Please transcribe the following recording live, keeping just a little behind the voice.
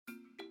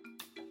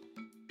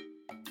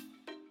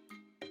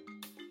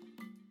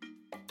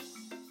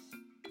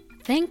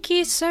Thank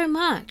you so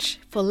much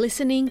for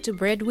listening to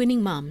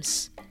Breadwinning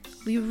Mums.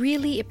 We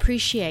really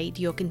appreciate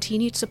your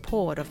continued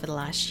support over the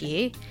last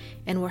year,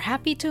 and we're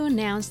happy to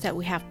announce that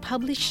we have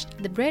published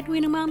the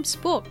Breadwinning Mums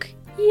book.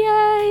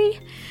 Yay!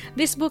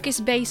 This book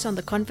is based on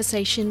the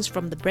conversations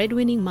from the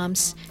Breadwinning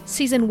Mums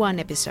Season 1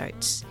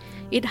 episodes.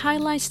 It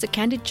highlights the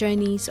candid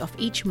journeys of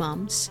each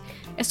mums,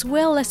 as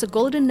well as a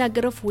golden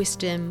nugget of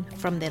wisdom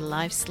from their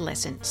life's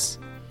lessons.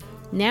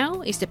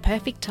 Now is the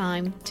perfect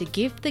time to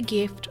give the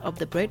gift of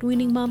the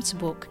Breadwinning Mums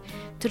book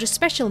to the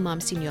special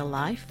mums in your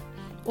life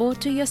or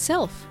to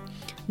yourself.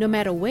 No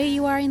matter where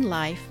you are in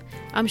life,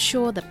 I'm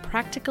sure the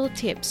practical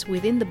tips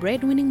within the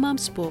Breadwinning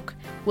Mums book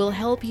will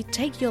help you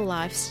take your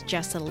lives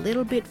just a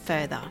little bit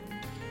further.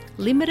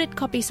 Limited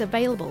copies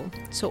available,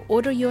 so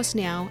order yours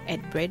now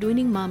at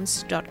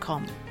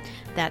breadwinningmums.com.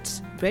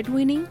 That's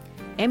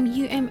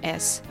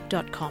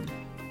breadwinningmums.com.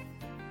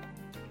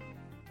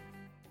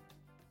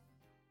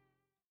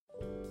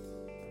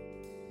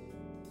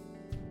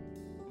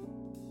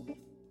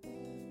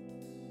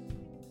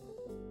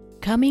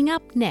 Coming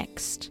up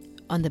next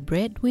on the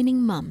Breadwinning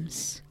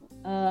Mums.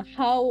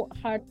 How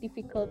hard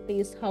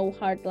difficulties, how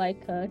hard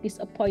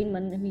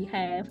disappointment we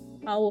have,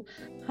 how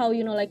how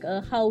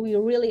we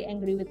really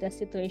angry with the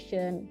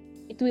situation,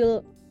 it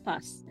will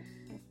pass.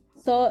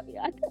 So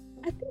I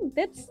think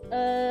that's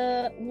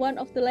one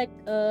of the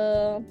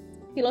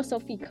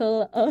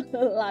philosophical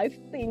life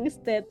things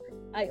that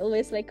I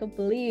always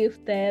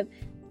believe, that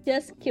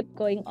just keep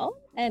going on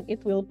and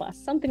it will pass,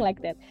 something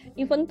like that.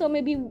 Even though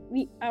maybe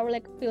we are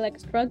feel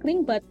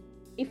struggling, but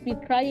if we're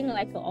trying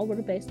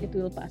our best, it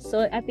will pass.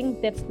 So I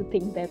think that's the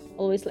thing that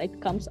always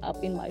comes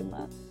up in my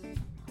mind.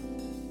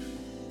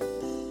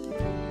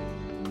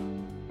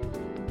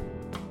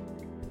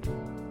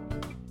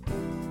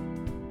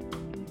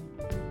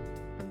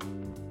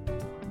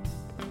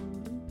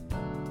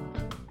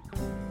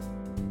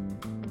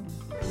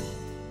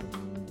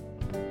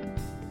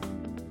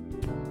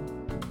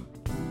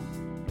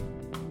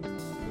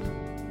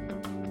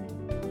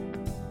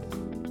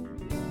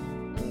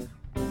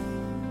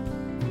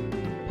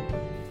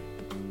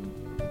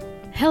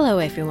 Hello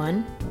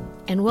everyone,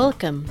 and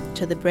welcome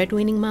to the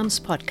Breadwinning Mums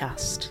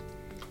podcast.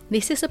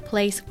 This is a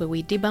place where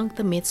we debunk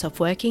the myths of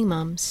working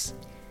mums,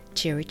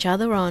 cheer each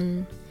other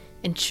on,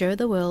 and show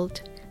the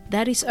world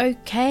that it's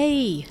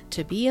okay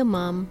to be a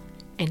mum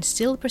and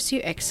still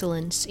pursue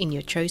excellence in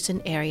your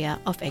chosen area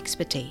of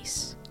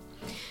expertise.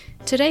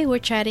 Today we're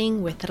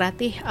chatting with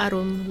Ratih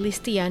Arruum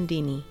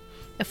Listiyandini,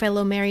 a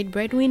fellow married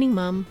breadwinning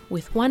mum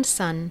with one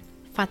son,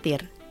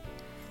 Fatir.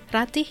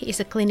 Ratih is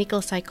a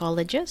clinical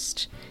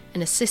psychologist,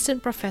 an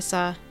assistant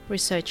professor,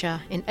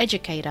 researcher, and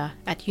educator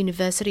at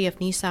University of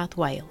New South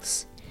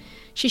Wales.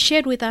 She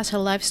shared with us her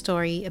life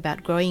story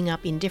about growing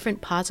up in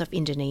different parts of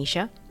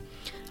Indonesia,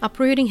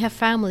 uprooting her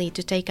family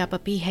to take up a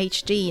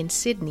PhD in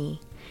Sydney,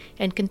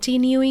 and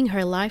continuing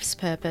her life's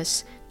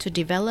purpose to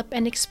develop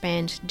and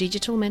expand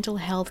digital mental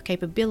health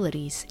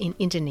capabilities in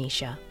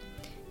Indonesia.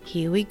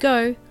 Here we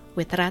go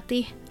with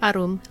Ratih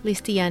Arruum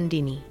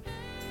Listiyandini.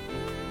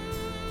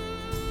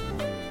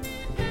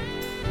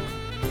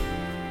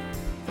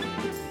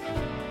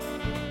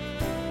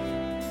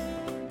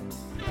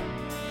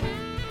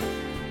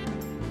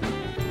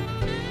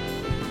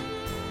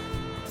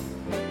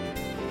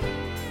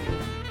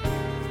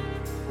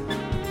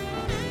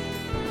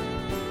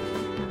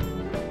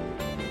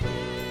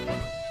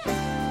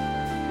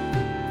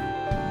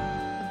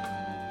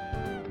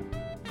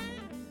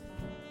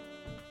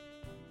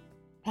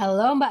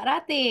 Hello, Mbak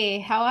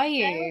Ratih. How are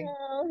you?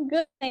 Hello,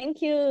 good.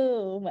 Thank you,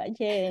 Mbak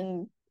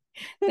Jeng.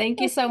 Thank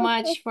you so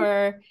much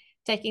for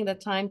taking the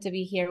time to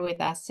be here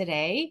with us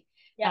today.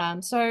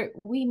 Yeah. So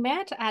we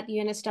met at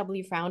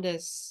UNSW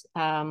Founders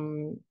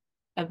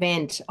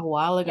event a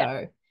while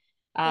ago,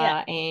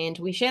 and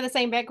we share the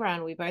same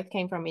background. We both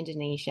came from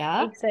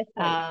Indonesia.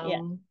 Exactly.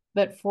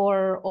 But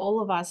for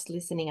all of us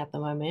listening at the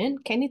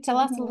moment, can you tell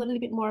us a little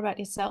bit more about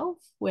yourself,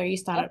 where you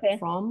started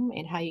from,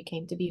 and how you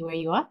came to be where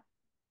you are?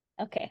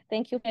 Okay,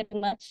 thank you very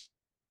much,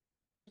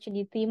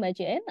 Mbak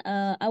Jen.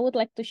 I would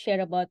like to share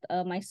about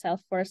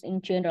myself first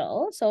in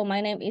general. So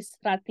my name is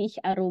Ratih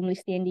Arruum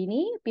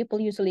Listiyandini.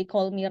 People usually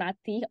call me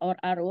Ratih or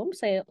Arruum.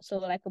 So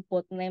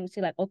both names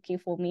okay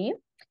for me.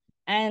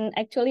 And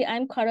actually,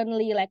 I'm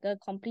currently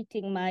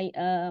completing my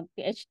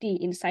PhD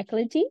in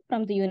psychology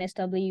from the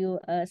UNSW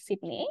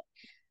Sydney.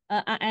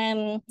 I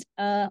am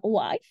a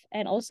wife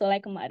and also a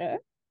mother.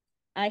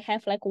 I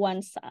have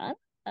one son,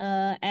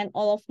 and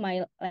all of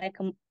my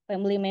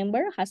family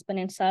member, husband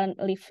and son,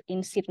 live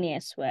in Sydney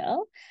as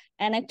well.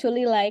 And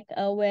actually,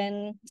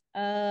 when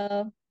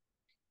I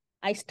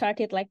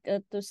started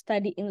to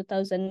study in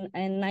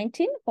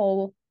 2019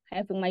 for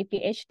having my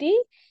PhD,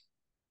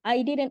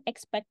 I didn't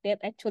expect that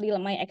actually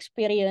my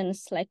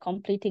experience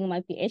completing my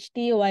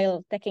PhD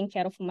while taking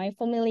care of my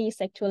family is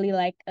actually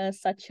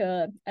such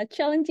a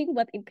challenging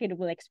but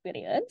incredible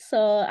experience.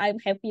 So I'm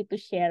happy to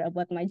share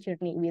about my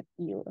journey with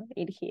you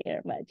in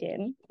here, Mbak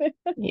Jen.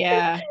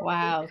 Yeah,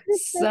 wow.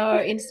 So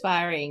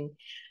inspiring.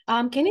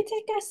 Can you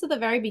take us to the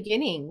very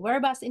beginning?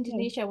 Whereabouts in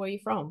Indonesia were you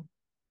from?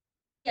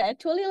 Yeah,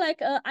 actually,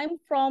 like I'm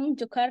from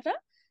Jakarta.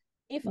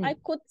 If I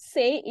could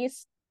say,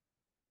 is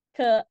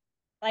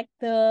like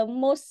the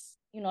most,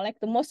 like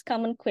the most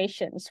common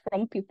questions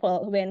from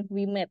people when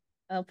we met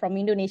from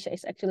Indonesia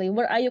is actually,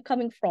 where are you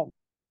coming from?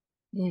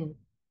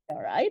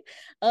 All right.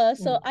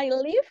 So I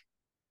live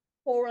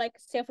for like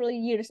several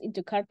years in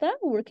Jakarta,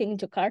 working in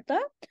Jakarta,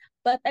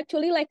 but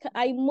actually like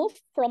I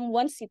moved from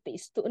one city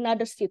to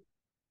another city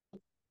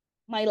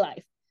my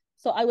life.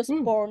 So I was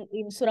born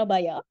in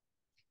Surabaya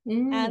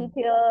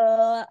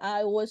until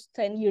I was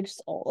 10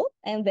 years old.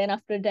 And then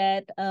after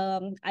that,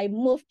 I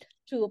moved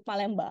to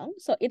Palembang.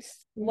 So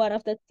it's one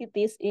of the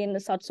cities in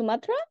South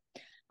Sumatra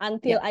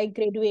until I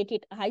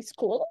graduated high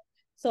school.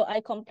 So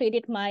I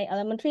completed my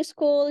elementary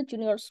school,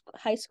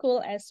 high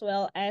school, as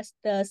well as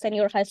the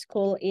senior high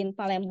school in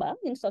Palembang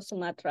in South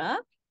Sumatra.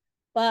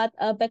 But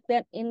back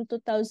then in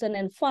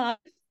 2005,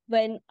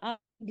 when I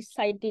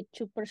decided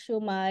to pursue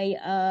my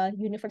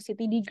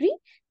university degree,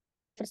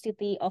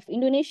 University of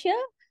Indonesia,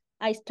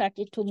 I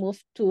started to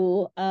move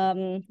to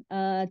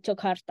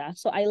Jakarta.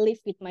 So I live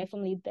with my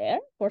family there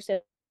for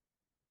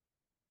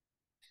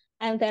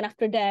and then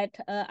after that,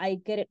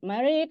 I get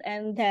married,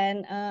 and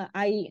then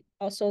I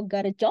also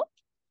got a job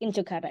in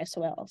Jakarta as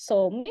well.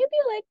 So maybe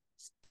like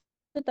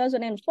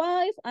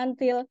 2005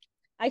 until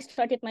I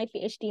started my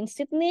PhD in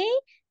Sydney.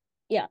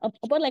 Yeah,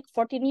 about like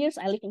 14 years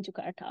I live in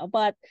Jakarta.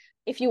 But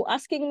if you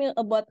asking me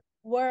about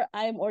where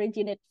I'm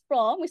originated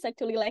from, it's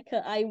actually like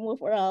I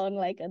move around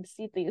like the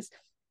cities.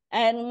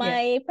 And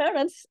my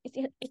parents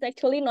is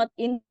actually not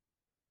in.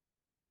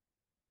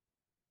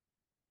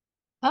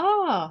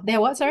 Oh,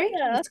 they're what? Sorry,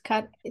 Yeah, it's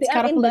they are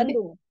cut off a in little bit.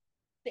 Bandung.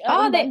 They are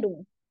Oh, in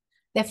Bandung.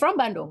 they're from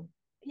Bandung.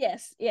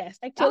 Yes, yes.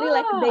 Actually,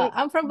 like Ah,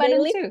 I'm from they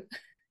Bandung live. too.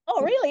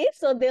 Oh, really?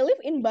 So they live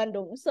in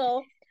Bandung.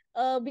 So,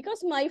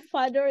 because my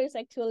father is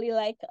actually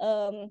like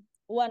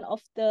one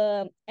of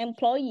the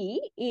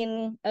employee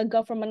in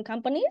government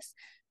companies.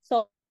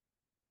 So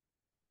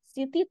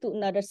city to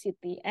another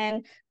city,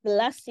 and the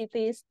last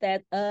cities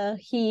that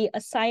he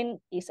assigned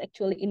is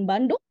actually in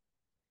Bandung.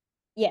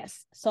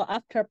 Yes. So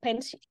after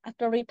pension,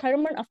 after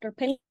retirement, after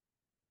pension.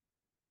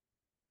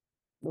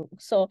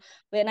 So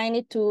when I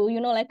need to,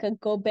 like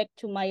go back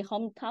to my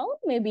hometown,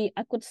 maybe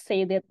I could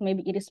say that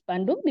maybe it is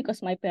Bandung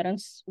because my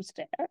parents is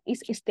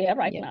there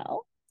right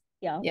now.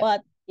 Yeah,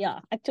 but yeah,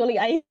 actually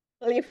I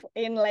live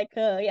in like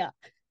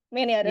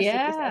many other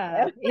cities as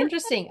Yeah, well.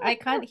 interesting. I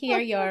can't hear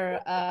your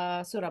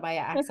Surabaya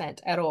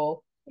accent at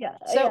all. Yeah,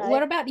 So yeah,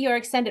 what about your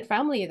extended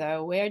family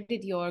though? Where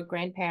did your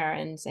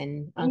grandparents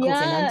and uncles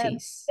and yeah.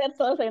 aunties? That's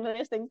also an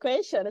interesting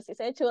question. It's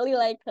actually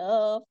like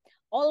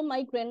all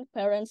my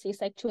grandparents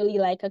is actually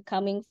like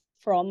coming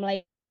from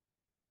like.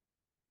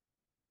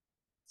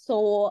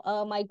 So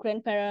my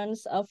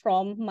grandparents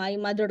from my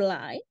mother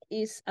line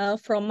is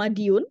from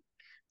Madiun.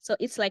 So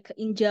it's like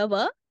in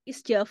Java,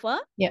 East Java.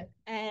 Yeah.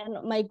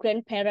 And my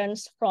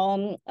grandparents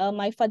from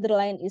my father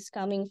line is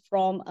coming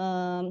from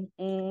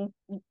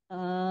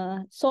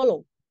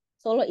Solo.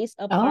 Solo is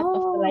a part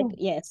of the like, Oh,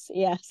 yes,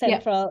 yeah, yeah.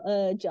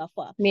 central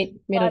Java. Middle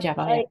But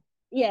Java, yeah.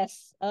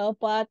 yes,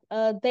 but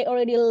they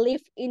already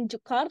live in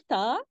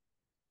Jakarta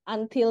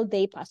until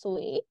they pass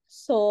away.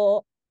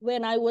 So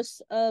when I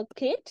was a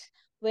kid,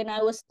 when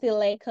I was still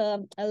like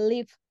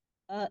live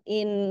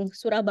in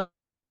Surabaya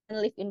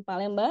and live in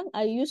Palembang,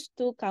 I used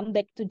to come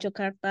back to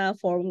Jakarta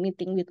for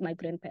meeting with my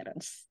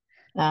grandparents.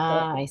 So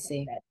Ah, I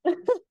see.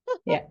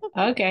 Yeah.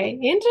 Okay.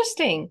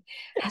 Interesting.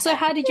 So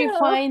how did you yeah.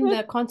 find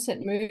the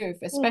constant move,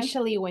 Mm,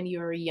 especially when you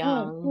were mm,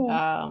 young?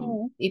 mm,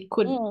 mm, It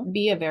could mm.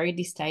 be a very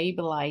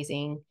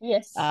destabilizing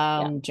Yes.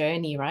 Yeah.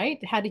 journey, right?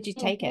 How did you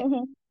Mm, take it?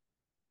 mhm.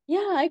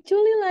 Yeah,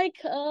 actually like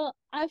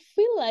I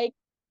feel like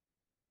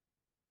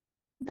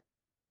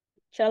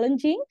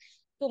challenging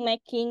to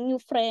making new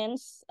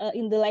friends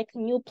in the like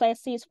new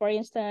places, for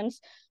instance.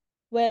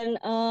 When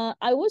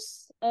I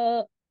was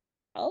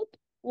out,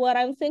 what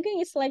I'm thinking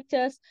is like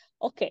just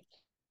okay,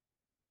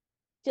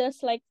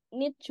 just like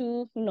need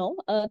to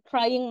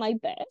trying my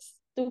best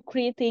to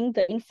creating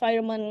the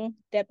environment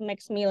that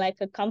makes me like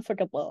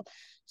comfortable.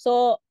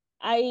 So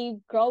I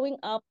growing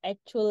up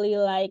actually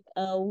like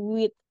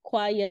with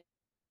quiet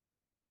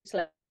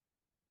like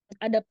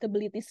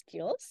adaptability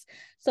skills.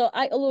 So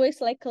I always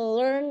like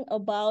learn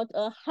about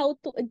how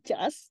to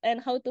adjust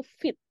and how to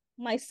fit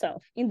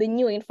myself in the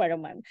new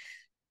environment.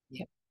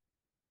 Yeah.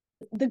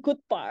 The good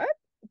part,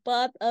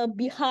 but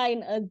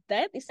behind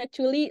that is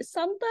actually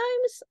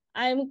sometimes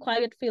I'm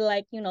quite feel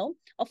like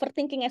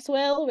overthinking as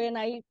well when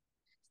I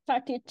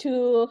started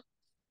to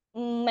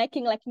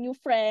making like new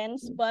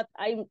friends, but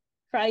I'm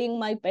trying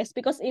my best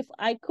because if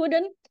I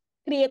couldn't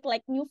create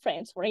like new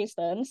friends, for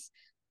instance,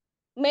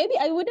 maybe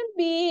I wouldn't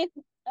be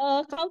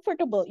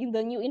comfortable in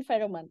the new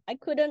environment. I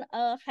couldn't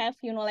have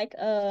like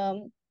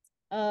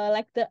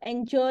the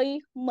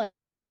enjoyment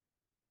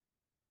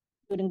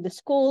during the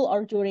school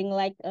or during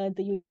like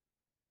the.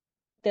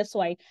 That's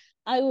why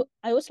I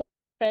was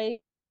trying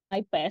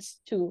my best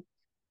to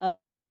uh,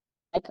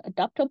 like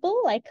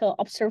adaptable, like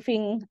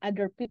observing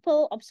other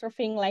people,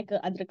 observing like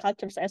other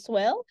cultures as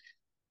well.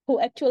 who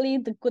actually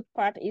the good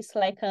part is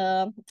like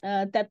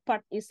that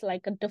part is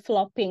like a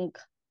developing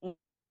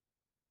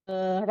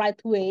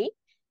right way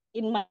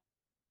in my.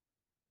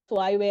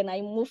 Why when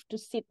I moved to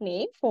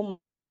Sydney from,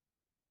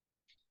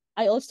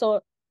 I also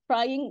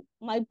trying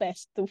my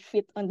best to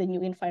fit on the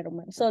new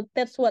environment. So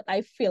that's what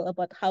I feel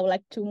about how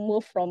like to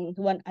move from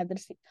one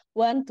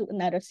to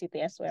another city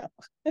as well.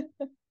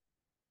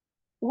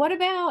 What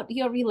about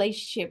your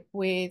relationship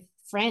with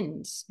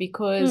friends?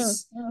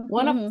 Because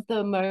one of Mm.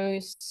 the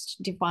most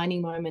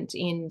defining moments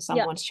in Yeah.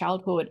 someone's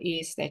childhood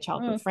is their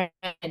childhood Mm.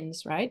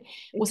 friends, right?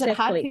 Was it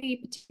hard for Exactly. you,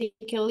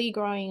 particularly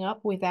growing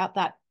up without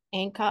that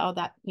anchor or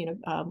that,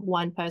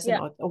 one person Yeah.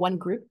 or one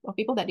group of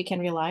people that you can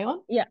rely on?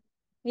 Yeah.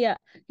 Yeah.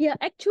 Yeah.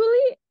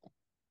 Actually,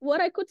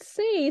 what I could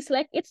say is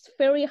like it's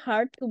very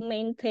hard to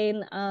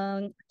maintain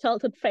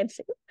childhood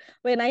friendship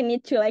when I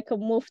need to like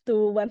move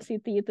to one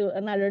city to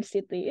another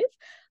city.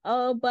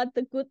 But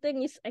the good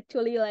thing is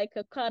actually like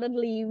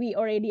currently we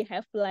already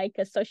have like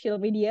a social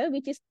media,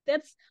 which is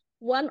that's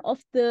one of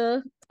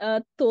the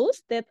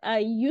tools that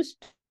I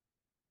used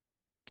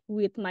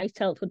with my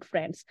childhood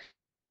friends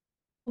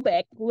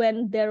back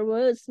when there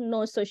was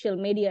no social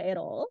media at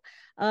all.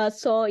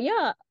 So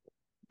yeah,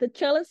 the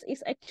challenge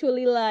is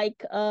actually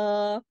like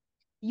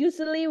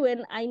usually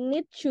when I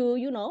need to,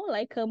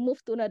 like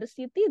move to another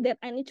city, then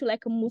I need to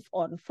like move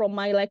on from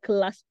my like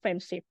last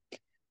friendship.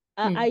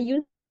 I Mm.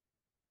 use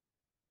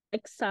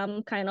like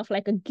some kind of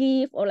like a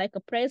gift or like a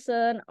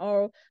present,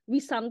 or we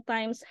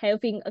sometimes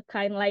having a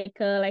kind like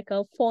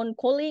a phone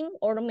calling,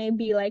 or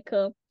maybe like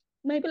a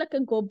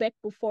go back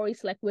before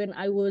is like when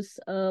I was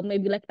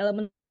maybe like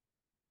element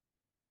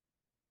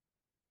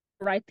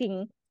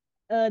writing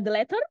the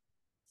letter.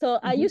 So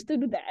I used Mhm. to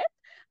do that.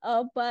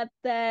 But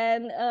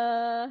then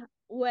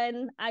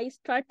when I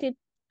started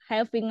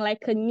having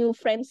like a new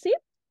friendship,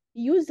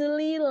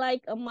 usually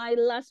like my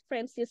last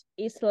friendship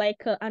is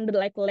like under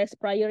like less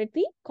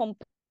priority.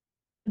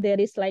 There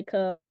is like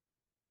a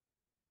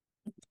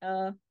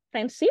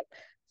friendship.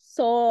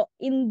 So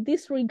in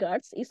this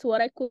regards, is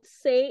what I could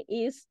say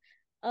is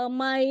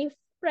my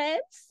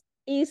friends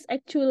is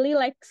actually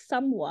like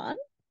someone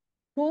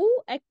who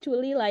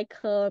actually like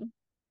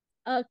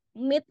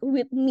meet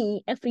with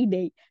me every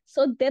day.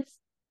 So that's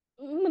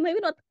maybe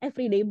not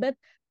every day, but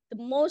the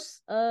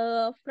most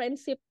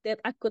friendship that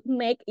I could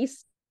make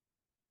is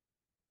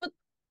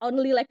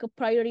only like a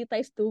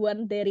prioritize the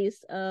one that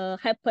is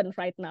happen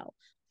right now.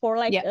 For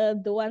like Yeah.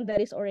 the one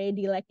that is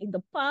already like in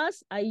the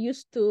past, I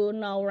used to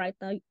now right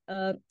now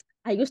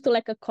I used to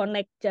like a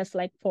connect just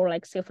like for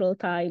like several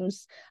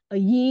times a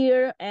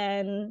year,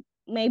 and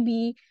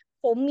maybe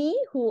for me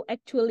who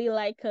actually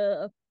like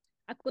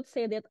I could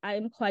say that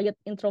I'm quite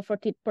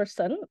introverted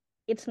person.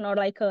 It's not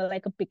like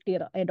a big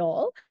deal at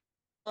all.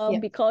 Yeah.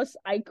 Because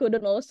I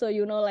couldn't also,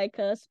 like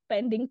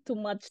spending too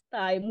much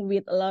time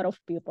with a lot of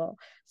people.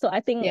 So I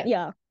think, Yeah.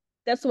 yeah,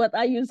 that's what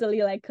I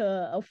usually like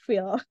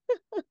feel.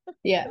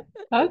 Yeah.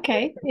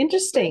 Okay.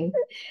 Interesting.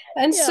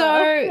 And Yeah.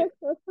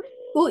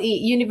 so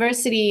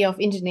University of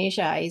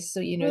Indonesia is,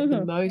 the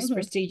Mm-hmm, most mm-hmm.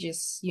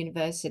 prestigious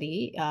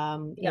university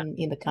Yeah.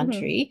 in the Mm-hmm.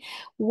 country.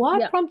 What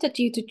Yeah. prompted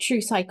you to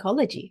choose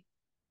psychology?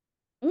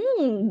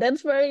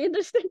 That's very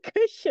interesting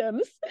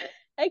questions.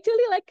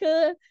 Actually, like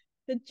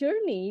the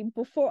journey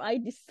before I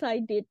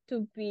decided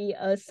to be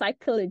a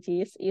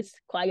psychologist is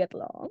quite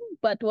long.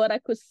 But what I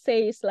could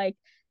say is like,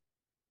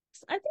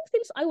 I think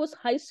since I was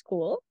high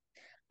school,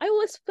 I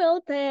always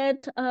felt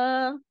that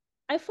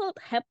I felt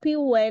happy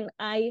when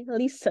I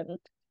listened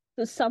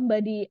to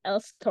somebody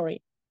else's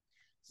story.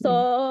 Mm.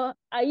 So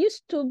I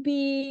used to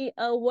be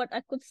what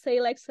I could say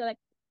like select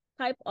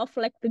type of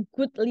like the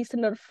good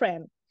listener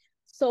friend.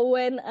 So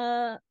when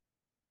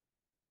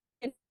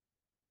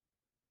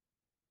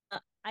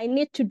I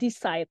need to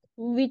decide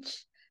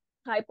which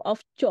type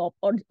of job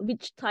or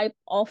which type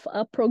of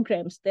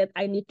programs that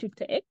I need to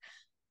take,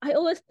 I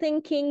always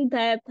thinking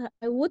that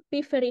I would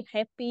be very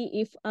happy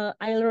if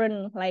I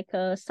learn like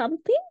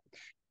something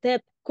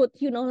that could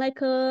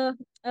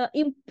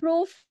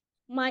improve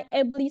my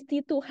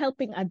ability to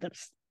helping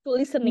others, to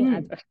listening Mm.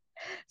 others.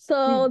 So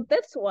Mm.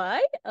 that's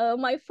why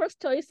my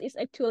first choice is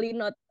actually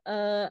not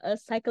a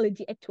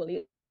psychology.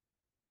 Actually,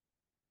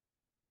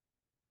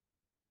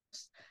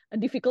 a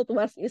difficult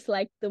one is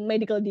like the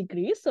medical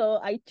degree, so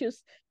I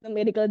choose the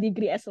medical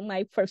degree as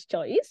my first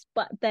choice.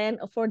 But then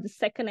for the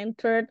second and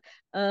third,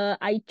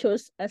 I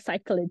chose a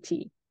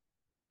psychology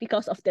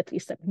because of that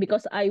reason,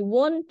 because I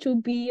want to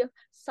be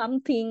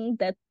something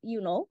that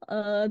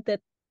that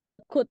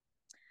could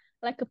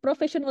like a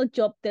professional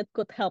job that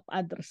could help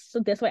others. So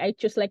that's why I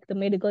choose like the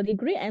medical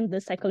degree and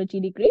the psychology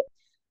degree.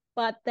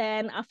 But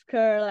then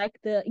after like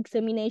the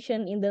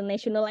examination in the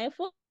national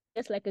level,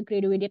 just like a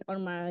graduated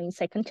on my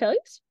second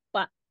choice.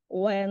 But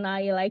when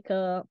I like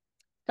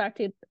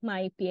started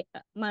my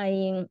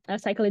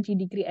psychology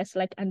degree as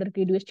like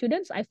undergraduate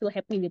students, I feel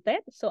happy with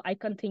that. So I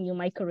continue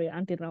my career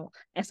until now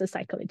as a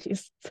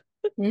psychologist.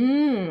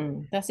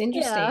 That's Yeah.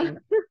 interesting.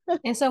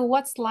 And so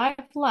what's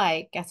life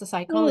like as a Hmm.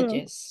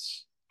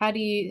 psychologist? How do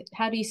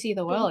you see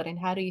the Hmm. world and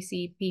how do you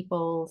see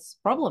people's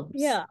problems?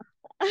 Yeah.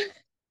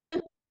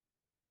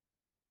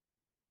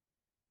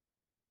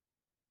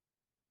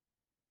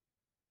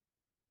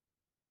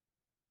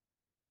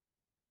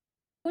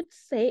 would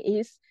say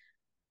is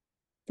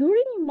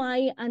during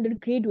my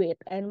undergraduate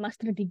and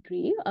master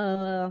degree,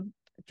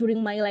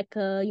 during my like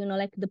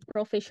the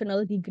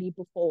professional degree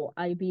before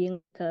I being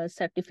a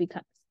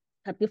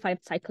certified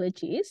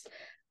psychologist,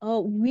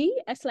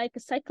 we as like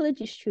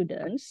psychology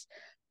students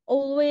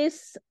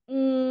always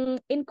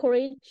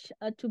encourage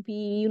to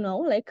be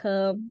like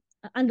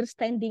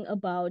understanding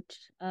about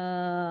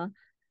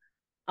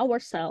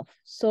ourselves.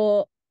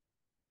 So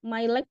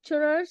my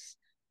lecturers,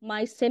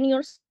 my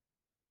seniors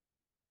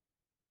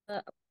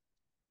uh,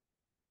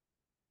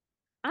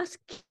 ask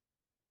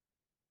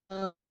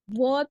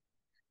what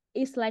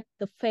is like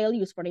the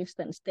values, for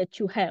instance, that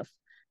you have,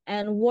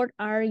 and what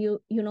are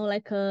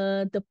like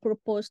the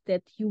purpose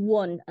that you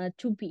want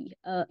to be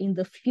in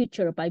the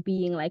future by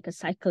being like a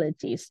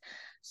psychologist.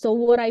 So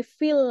what I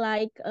feel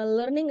like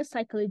learning a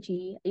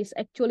psychology is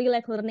actually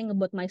like learning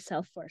about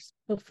myself first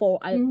before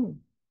I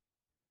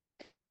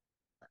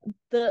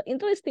the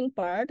interesting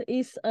part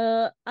is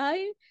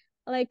I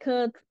like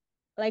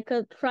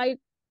try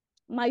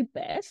my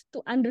best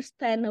to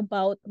understand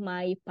about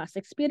my past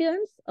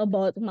experience,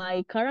 about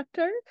my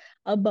character,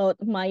 about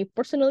my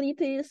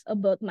personalities,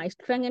 about my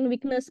strength and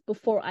weakness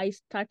before I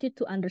started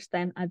to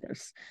understand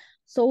others.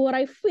 So what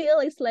I feel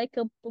is like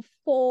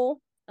before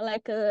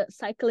like a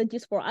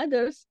psychologist for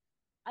others,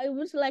 I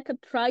was like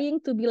trying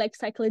to be like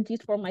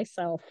psychologist for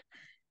myself.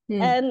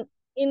 And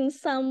in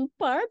some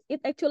part,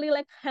 it actually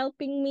like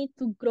helping me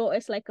to grow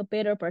as like a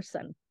better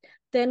person.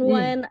 Then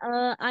when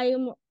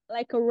I'm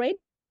like a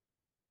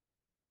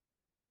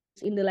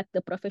in the like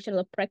the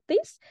professional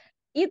practice,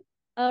 it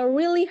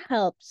really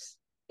helps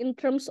in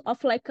terms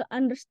of like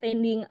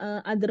understanding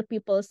other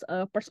people's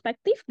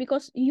perspective,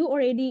 because you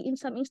already in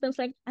some instance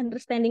like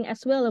understanding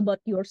as well about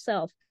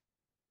yourself.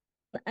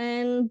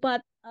 And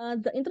but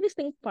the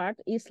interesting part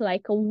is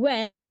like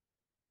when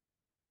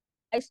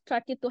I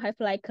started to have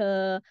like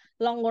a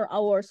longer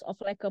hours of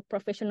like a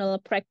professional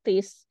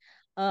practice.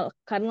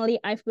 Currently,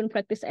 I've been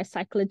practicing as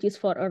psychologist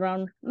for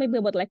around maybe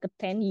about like a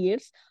 10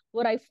 years.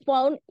 What I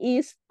found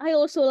is I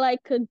also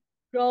like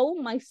grow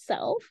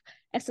myself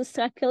as a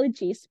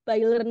psychologist by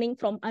learning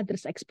from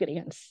others'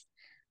 experience.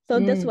 So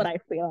that's what I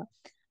feel.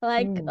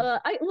 Like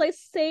I always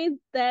say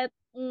that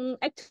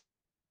actually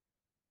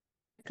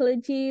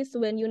psychologists,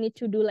 when you need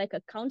to do like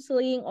a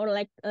counseling or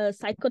like a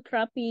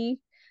psychotherapy,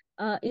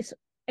 is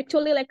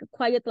actually like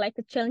quite like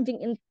challenging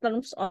in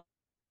terms of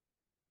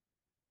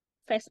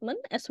investment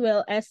as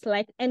well as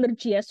like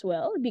energy as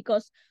well,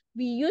 because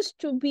we used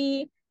to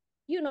be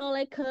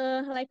like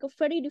a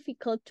very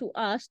difficult to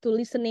us to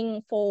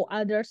listening for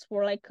others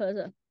for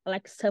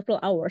like several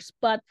hours.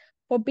 But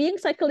for being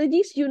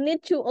psychologist, you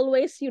need to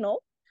always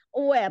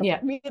aware Yeah.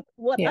 with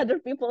what Yeah. other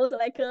people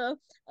like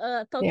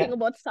talking Yeah.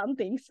 about some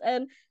things,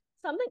 and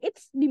something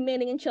it's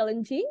demanding and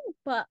challenging,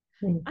 but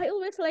I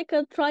always like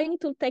trying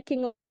to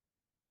taking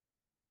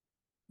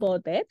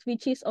about that,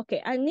 which is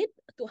okay, I need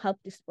to help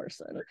this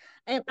person.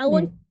 And I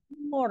want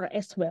more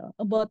as well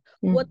about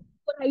what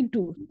could I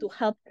do to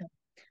help them,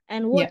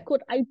 and what Yeah.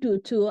 could I do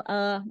to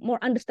more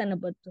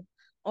understandable to,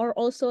 or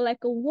also like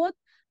what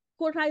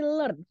could I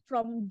learn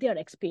from their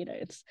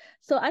experience.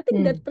 So I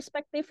think that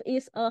perspective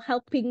is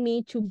helping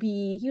me to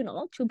be,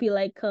 to be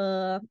like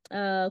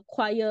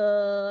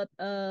quiet,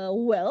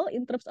 well,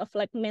 in terms of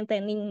like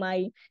maintaining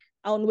my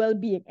own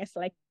well-being as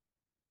like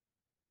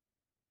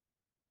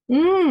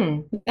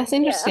That's yeah.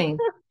 interesting.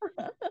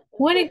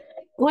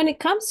 When it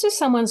comes to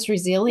someone's Mm,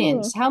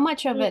 resilience, how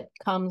much of mm, it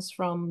comes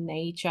from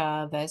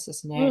nature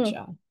versus mm,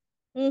 nurture?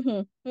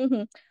 mm-hmm,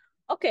 mm-hmm.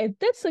 Okay,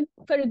 that's a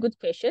very good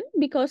question,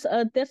 because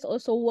that's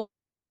also what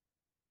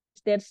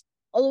that's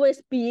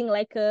always being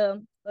like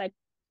a like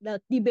the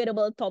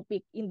debatable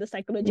topic in the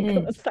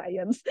psychological Mm,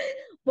 science.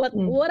 But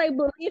mm, what I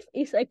believe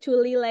is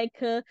actually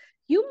like a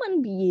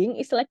human being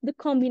is like the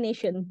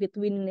combination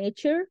between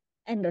nature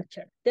and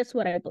nurture. That's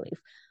what I believe.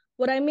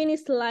 What I mean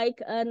is like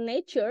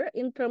nature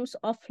in terms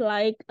of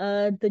like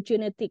the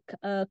genetic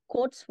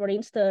codes, for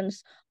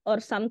instance, or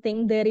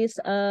something that is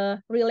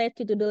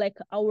related to the like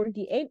our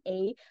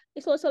DNA,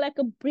 is also like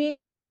a bring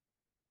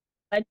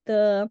like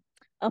the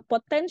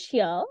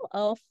potential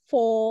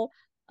for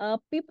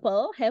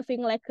people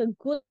having like a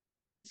good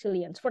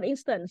resilience. For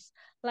instance,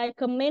 like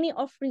many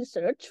of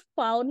research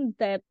found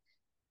that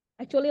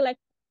actually like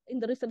in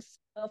the research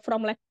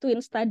from like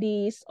twin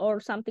studies or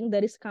something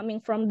that is coming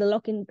from the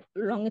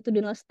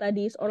longitudinal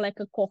studies or like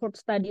a cohort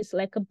studies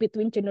like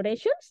between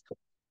generations,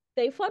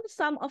 they found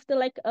some of the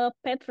like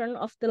pattern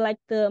of the like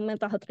the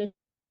mental health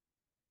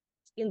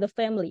in the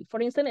family.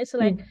 For instance, it's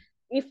like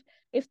mm,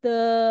 if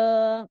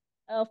the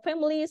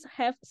families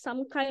have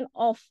some kind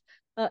of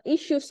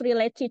issues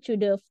related to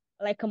the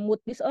like a mood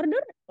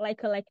disorder,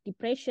 like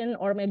depression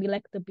or maybe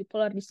like the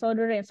bipolar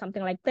disorder and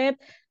something like that,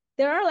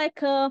 there are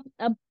like a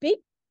big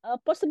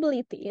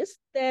possibilities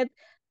that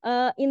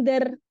in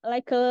their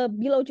like a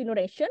below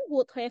generation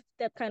would have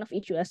that kind of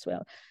issue as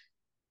well.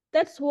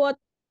 That's what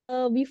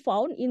we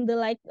found in the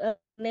like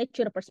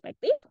nature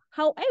perspective.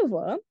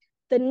 However,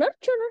 the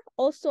nurture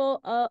also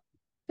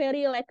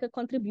very like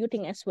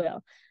contributing as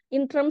well.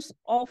 in terms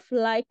of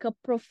like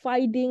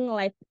providing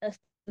like a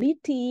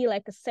stability,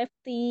 like a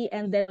safety,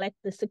 and then like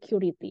the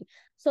security.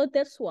 So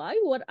that's why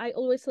what I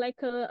always like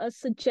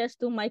suggest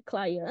to my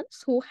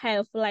clients who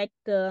have like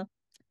the,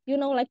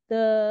 like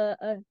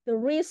the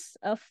risk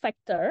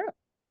factor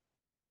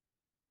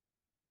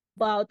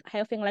about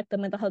having like the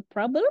mental health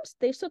problems,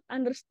 they should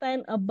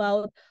understand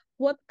about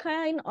what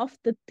kind of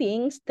the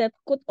things that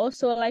could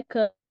also like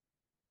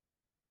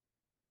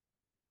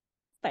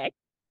affect,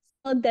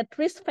 so that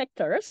risk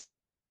factors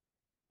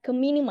can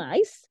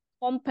minimize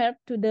compared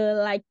to the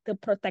like the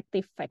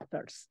protective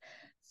factors.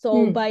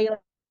 So by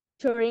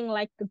ensuring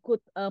like the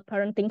good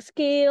parenting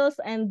skills,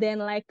 and then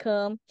like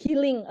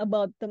healing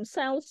about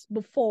themselves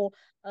before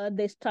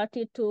they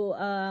started to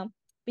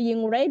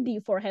being ready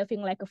for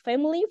having like a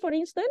family, for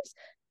instance,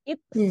 it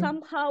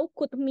somehow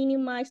could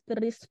minimize the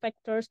risk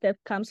factors that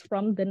comes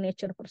from the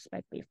nature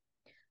perspective.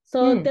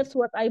 So that's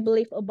what I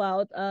believe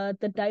about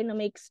the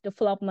dynamics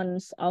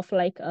developments of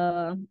like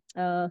a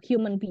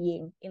human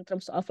being in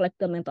terms of like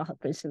the mental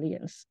health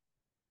resilience.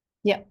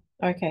 Yeah.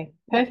 Okay.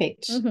 Yeah.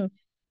 Perfect. Mm-hmm.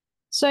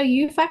 So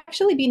you've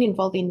actually been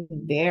involved in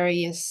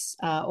various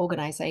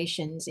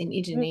organizations in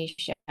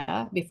Indonesia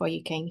before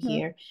you came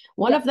here.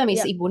 One Yeah. of them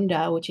is Yeah.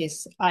 Ibunda, which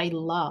is I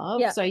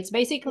love. Yeah. So it's Yeah.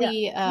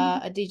 basically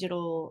a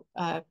digital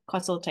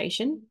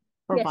consultation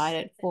Yes.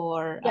 provided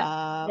for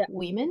Yeah. Yeah.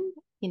 women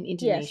in Yes.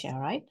 Indonesia,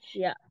 right?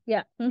 Yeah.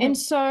 Yeah. And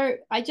so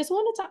I just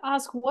wanted to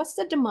ask, what's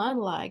the demand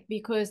like?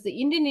 Because the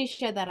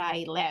Indonesia that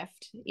I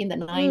left in the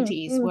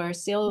 90s were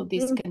still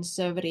this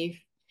conservative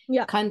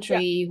Yeah. Yeah.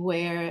 country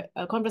where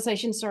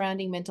conversations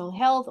surrounding mental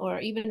health or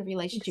even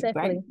relationship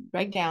Exactly.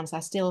 breakdowns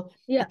are still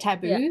a Yeah. Yeah.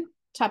 taboo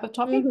type of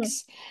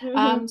topics.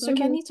 So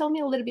can you tell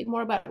me a little bit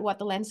more about what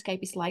the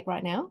landscape is like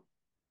right now?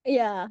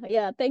 Yeah,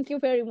 yeah. Thank you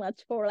very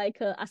much for like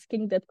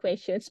asking that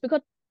questions,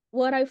 because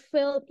what I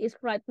felt is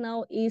right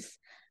now is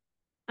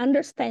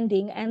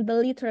understanding and the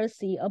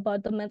literacy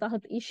about the mental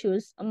health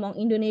issues among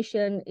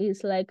Indonesian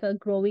is like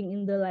growing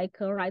in the like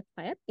right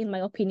path, in my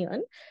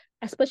opinion,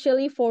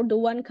 especially for the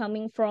one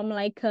coming from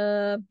like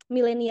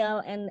millennial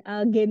and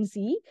Gen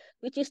Z,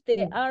 which is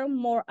they are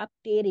more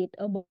updated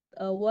about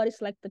what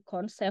is like the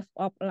concept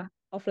of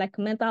like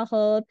mental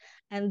health,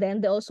 and then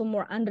they also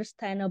more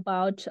understand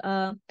about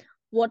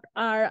what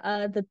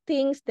are the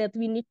things that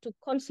we need to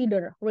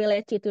consider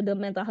related to the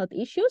mental health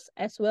issues,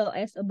 as well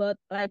as about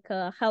like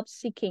help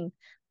seeking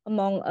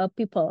among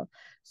people.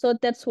 So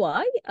that's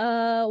why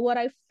what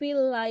I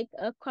feel like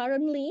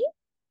currently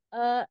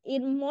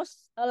in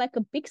most like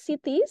big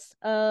cities,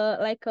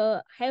 like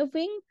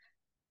having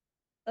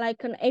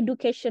like an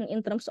education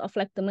in terms of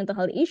like the mental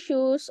health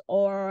issues,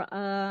 or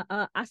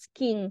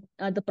asking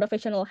the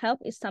professional help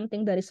is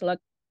something that is like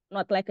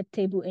not like a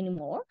taboo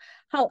anymore.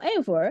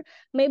 However,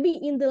 maybe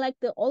in the like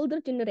the older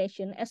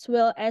generation, as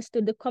well as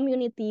to the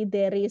community,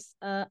 there is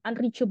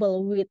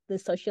unreachable with the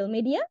social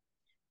media.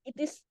 It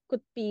is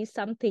could be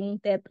something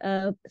that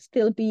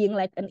still being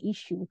like an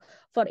issue.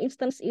 For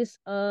instance, is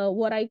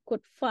what I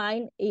could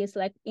find is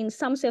like in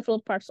some several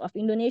parts of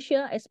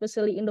Indonesia,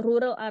 especially in the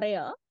rural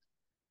area,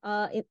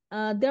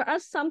 there are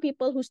some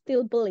people who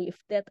still believe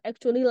that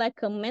actually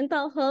like a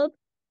mental health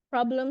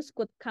problems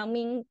could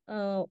coming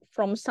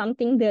from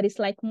something that is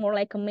like more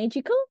like a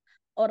magical,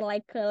 or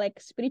like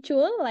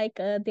spiritual, like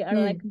they are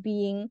like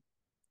being,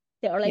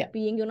 they are like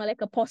being,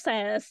 like a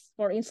possessed,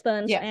 for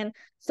instance. Yeah. And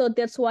so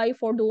that's why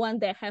for the one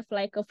that have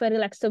like a very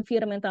like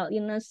severe mental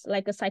illness,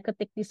 like a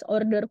psychotic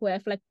disorder, who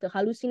have like the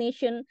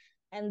hallucination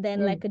and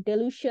then like a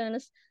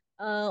delusions,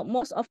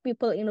 most of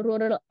people in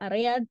rural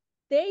area,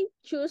 they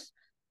choose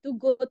to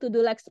go to the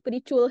like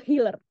spiritual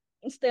healer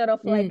instead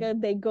of like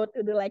they go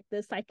to the like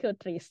the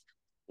psychiatrist.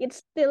 It's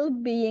still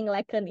being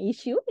like an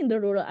issue in the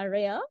rural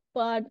area,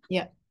 but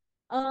Yeah.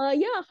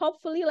 yeah,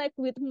 hopefully like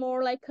with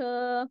more like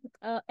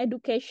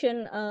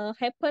education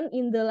happen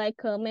in the like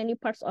many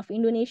parts of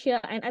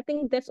Indonesia. And I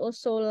think that's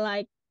also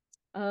like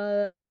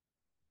uh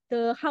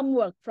the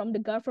homework from the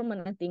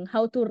government, I think,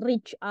 how to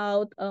reach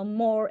out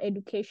more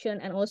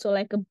education, and also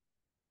like a,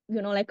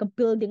 like a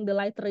building the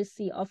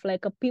literacy of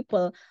like a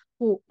people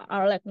who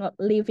are like not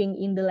living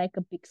in the like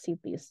a big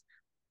cities.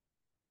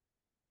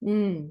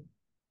 Yeah.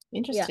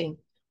 Interesting.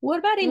 What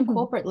about in Mm-hmm.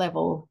 corporate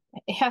level?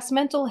 Has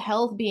mental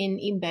health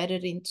been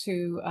embedded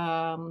into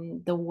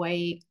the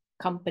way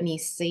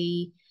companies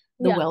see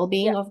the Yeah.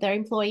 well-being Yeah. of their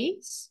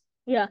employees?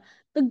 Yeah.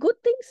 The good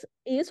things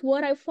is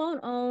what I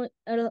found on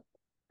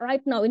right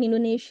now in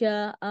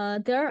Indonesia,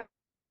 there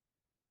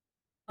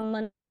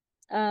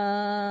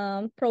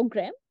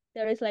program.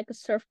 There is like a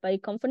served by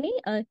company,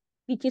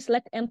 which is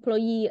like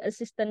employee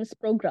assistance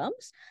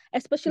programs,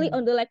 especially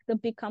on the like the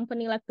big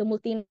company, like the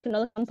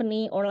multinational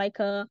company, or like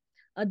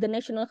the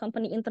national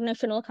company,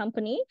 international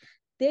company.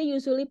 They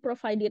usually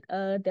provided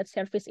that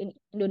service in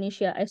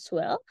Indonesia as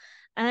well.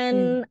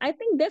 And I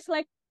think that's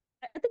like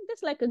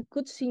a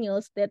good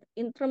signals that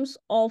in terms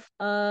of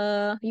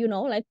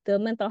like the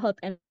mental health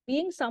and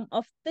being, some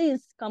of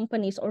these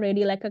companies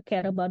already like a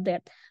care about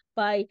that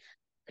by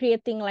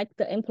creating like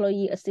the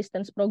employee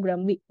assistance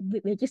program,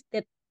 which is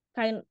that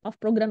kind of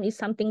program is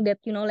something that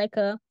like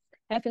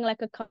having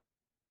like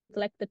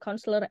like the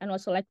counselor and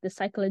also like the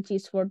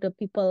psychologist for the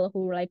people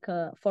who like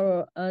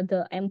for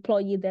the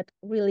employee that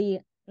really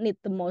need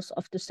the most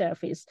of the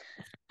service.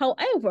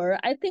 However,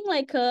 I think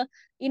like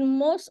in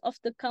most of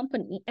the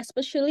company,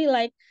 especially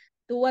like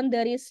the one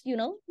that is, you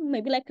know,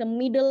 maybe like a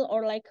middle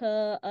or like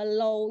a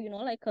low, you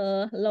know, like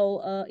a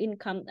low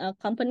income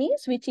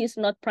companies, which is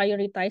not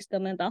prioritize the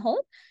mental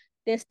health,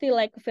 they still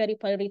like very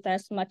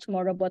prioritize much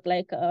more about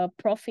like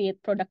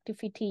profit,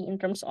 productivity in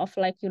terms of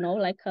like, you know,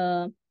 like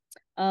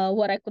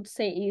what I could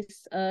say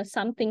is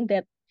something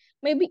that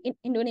maybe in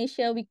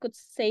Indonesia we could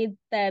say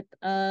that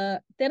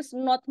there's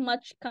not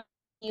much company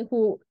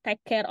who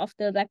take care of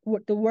the like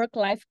the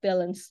work-life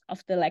balance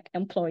of the like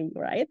employee,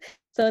 right?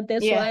 So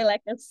that's Yeah. why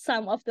like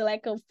some of the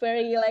like a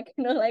very like,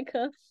 you know, like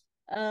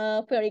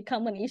very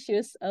common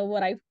issues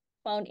what I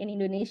found in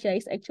Indonesia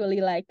is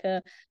actually like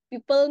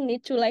people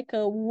need to like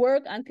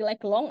work until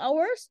like long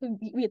hours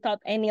without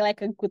any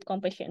like a good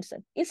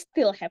compensation. It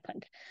still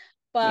happened,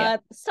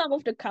 Yeah. but some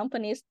of the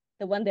companies,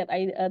 the one that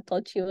I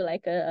told you,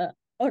 like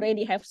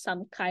already have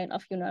some kind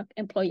of, you know,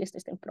 employee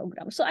assistance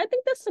program. So I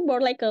think that's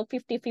about like a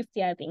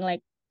 50-50. I think like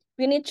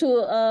we need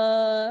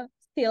to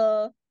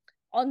still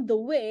on the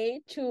way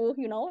to,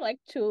 you know, like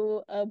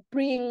to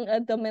bring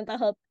the mental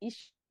health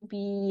issue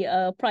be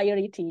a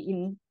priority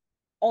in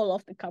all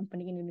of the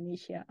company in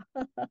Indonesia.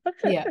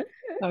 Yeah.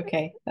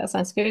 Okay, that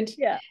sounds good.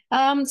 Yeah.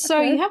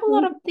 So you have a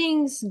lot of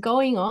things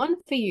going on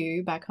for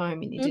you back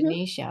home in Mm-hmm.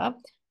 Indonesia.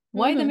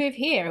 Why the Mm-hmm. move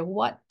here?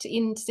 What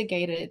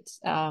instigated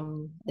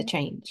the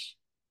change?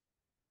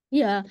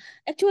 Yeah,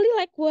 actually,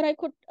 like what I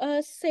could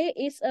say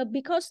is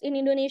because in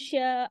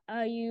Indonesia,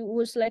 I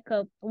was like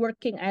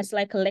working as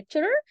like a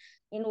lecturer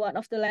in one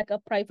of the like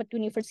private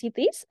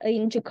universities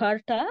in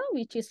Jakarta,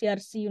 which is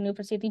YRC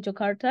University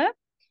Jakarta,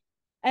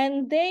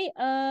 and they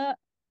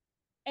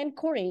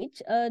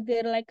encourage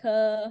their like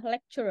a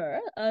lecturer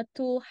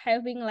to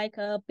having like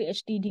a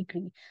PhD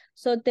degree.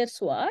 So that's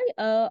why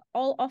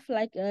all of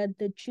like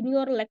the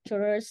junior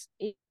lecturers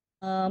in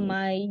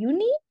my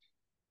uni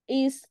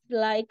is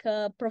like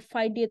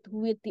provided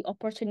with the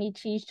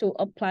opportunity to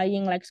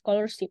applying like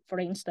scholarship, for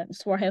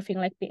instance, for having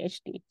like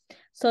PhD.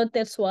 So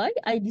that's why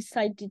I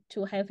decided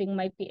to having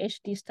my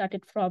PhD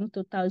started from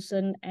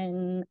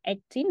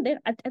 2018. Then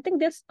I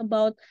think that's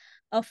about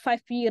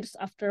 5 years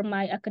after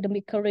my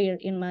academic career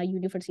in my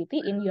university,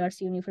 in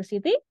URC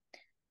University.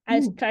 I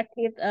Mm.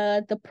 started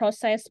the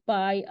process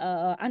by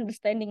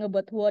understanding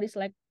about what is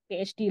like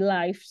PhD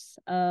lives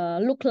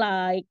look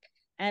like,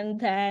 and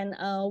then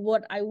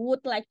what I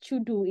would like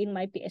to do in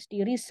my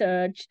PhD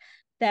research.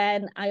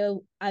 Then I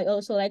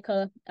also like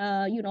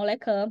you know,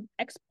 like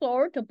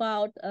explored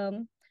about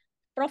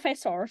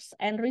professors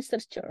and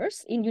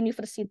researchers in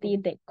university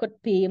that could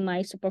be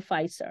my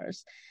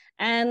supervisors.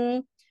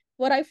 And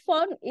what I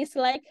found is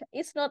like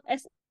it's not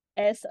as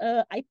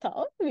I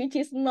thought, which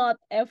is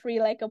not every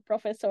like a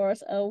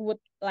professors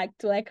would like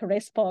to like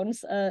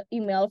response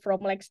email from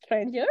like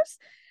strangers.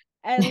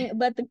 And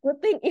but the good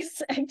thing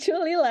is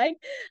actually like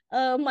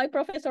my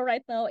professor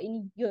right now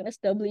in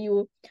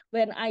UNSW,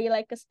 when I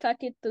like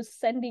started to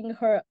sending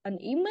her an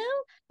email,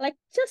 like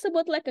just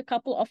about like a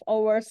couple of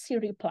hours she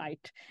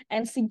replied,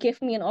 and she gave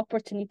me an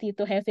opportunity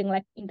to having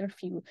like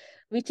interview,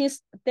 which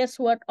is that's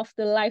one of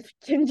the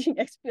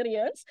life-changing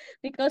experience,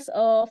 because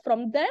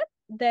from that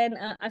then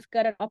I've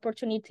got an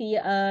opportunity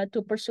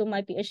to pursue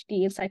my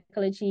PhD in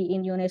psychology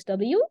in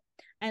UNSW,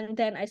 and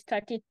then I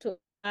started to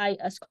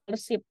a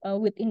scholarship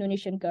with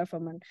Indonesian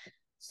government.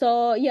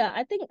 So yeah,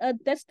 I think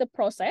that's the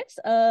process.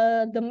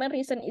 The main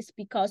reason is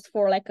because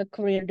for like a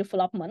career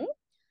development.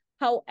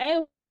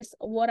 However,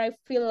 what I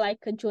feel like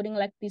during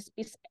like this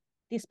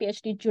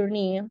PhD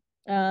journey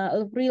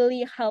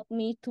really helped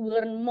me to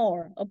learn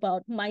more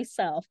about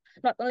myself,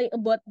 not only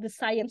about the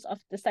science of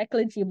the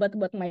psychology, but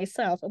about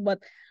myself, about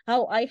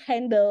how I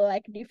handle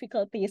like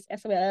difficulties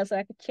as well as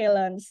like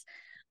challenge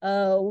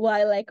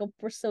while like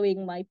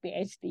pursuing my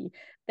PhD.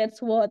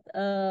 That's what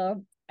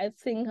I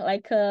think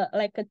like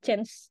a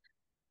chance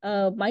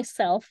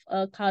myself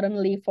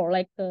currently for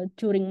like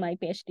during my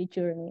PhD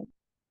journey.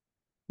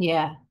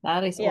 Yeah,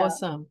 that is Yeah.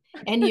 awesome.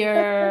 And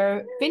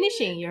you're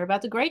finishing, you're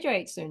about to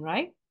graduate soon,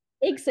 right?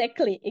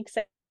 Exactly.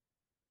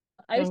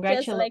 I've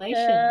just like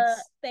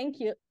Congratulations. thank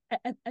you.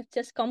 I've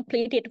just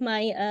completed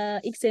my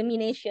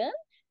examination.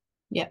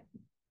 Yeah.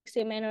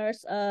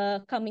 Examiners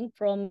coming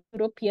from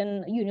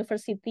European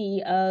university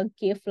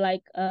give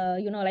like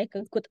you know, like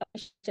a good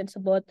appreciations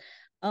about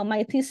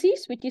my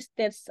thesis, which is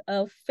that's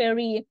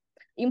very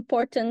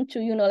important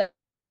to, you know, like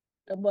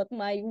about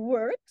my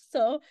work.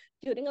 So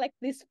during like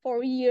these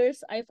 4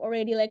 years, I've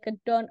already like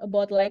done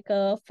about like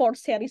a 4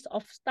 series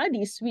of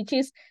studies, which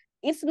is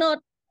it's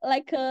not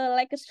like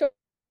a short,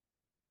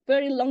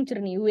 very long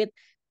journey with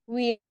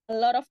a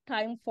lot of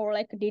time for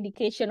like a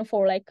dedication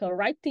for like a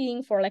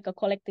writing, for like a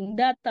collecting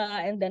data,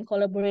 and then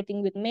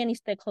collaborating with many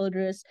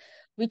stakeholders,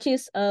 which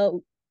is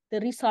the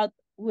result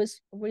was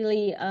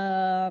really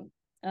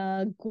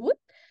good.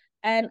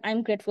 and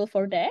I'm grateful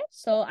for that.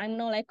 So I'm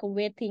now like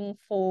waiting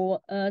for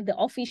the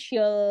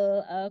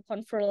official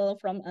conferral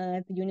from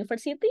the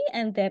university,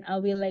 and then I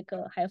will like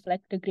have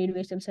like the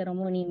graduation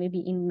ceremony maybe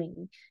in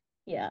May.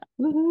 Yeah.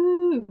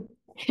 Woohoo!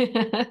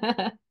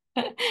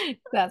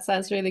 That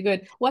sounds really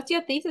good. What's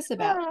your thesis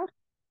about?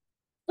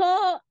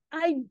 So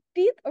I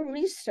did a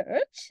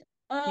research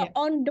Yeah.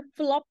 on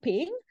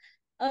developing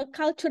a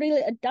culturally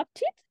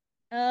adapted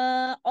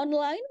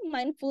online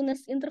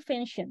mindfulness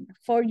intervention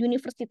for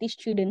university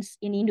students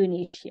in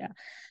Indonesia.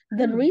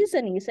 The Hmm.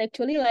 reason is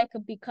actually like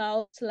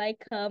because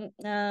like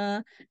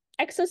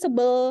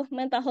accessible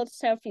mental health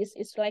service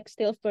is like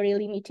still very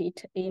limited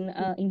in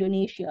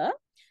Indonesia.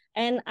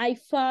 And I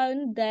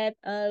found that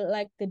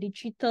like the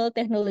digital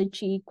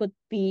technology could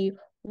be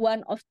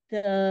one of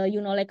the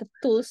like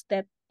tools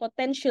that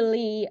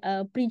potentially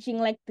bridging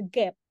like the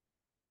gap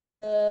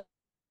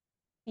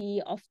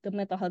of the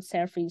mental health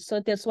service. So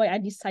that's why I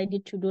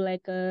decided to do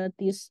like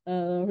this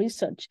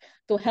research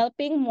to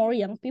helping more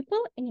young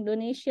people in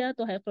Indonesia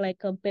to have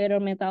like a better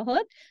mental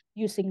health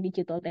using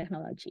digital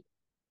technology.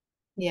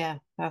 Yeah,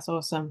 that's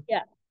awesome.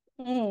 Yeah.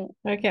 Mm.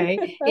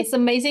 Okay. It's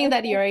amazing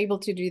that Okay. you're able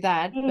to do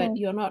that, but Mm.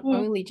 you're not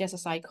Mm. only just a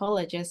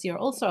psychologist, you're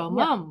also a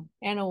Yeah. mom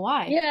and a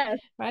wife, Yes.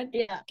 right?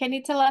 Yeah. Can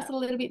you tell us a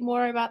little bit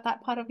more about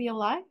that part of your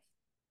life?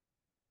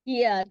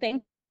 Yeah,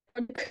 thank you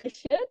for the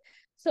question.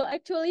 So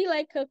actually,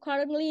 like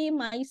currently,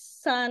 my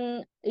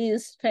son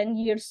is 10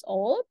 years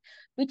old,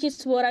 which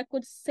is what I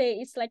could say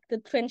is like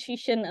the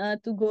transition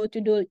to go to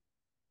the,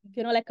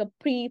 like a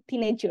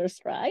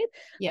pre-teenagers, right?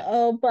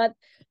 Yeah. But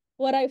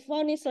what I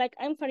found is like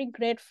I'm very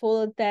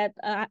grateful that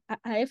I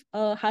have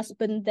a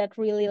husband that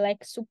really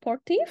like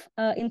supportive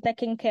in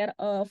taking care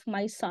of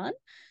my son,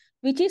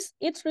 which is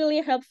it's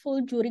really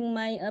helpful during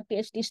my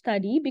PhD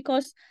study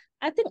because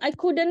I think I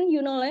couldn't,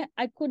 like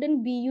I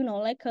couldn't be,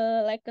 like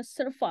a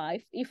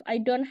survive if I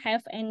don't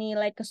have any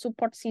like a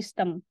support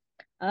system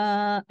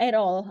at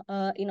all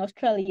in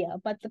Australia.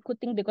 But the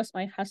good thing because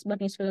my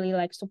husband is really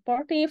like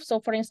supportive. So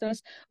for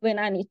instance, when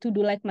I need to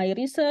do like my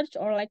research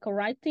or like a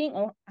writing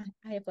or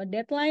I have a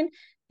deadline,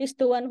 he's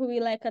the one who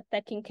will like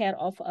taking care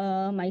of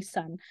my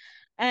son.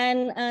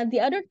 And the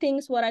other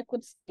things what I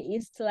could say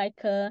is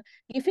like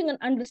giving an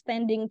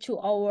understanding to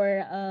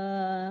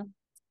our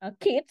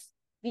kids,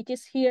 which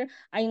is here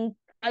I'm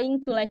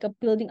trying to like a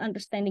building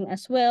understanding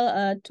as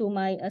well to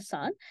my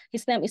son.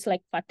 His name is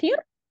like Fatir.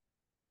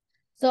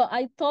 So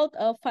I told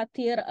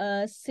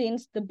Fatir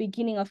since the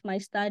beginning of my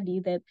study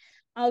that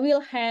I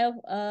will have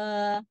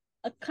a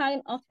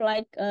kind of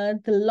like the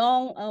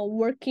long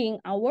working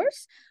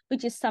hours,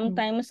 which is Mm.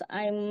 sometimes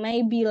I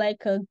may be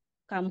like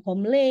come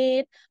home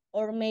late,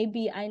 or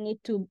maybe I need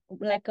to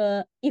like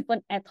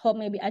even at home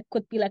maybe I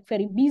could be like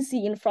very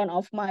busy in front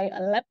of my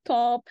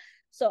laptop.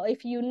 So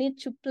if you need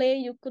to play,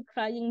 you could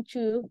trying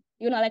to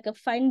like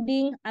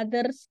finding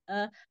other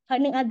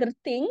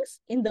things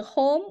in the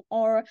home,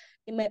 or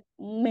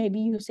maybe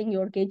using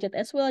your gadget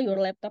as well,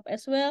 your laptop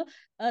as well,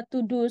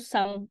 to do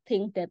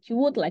something that you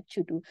would like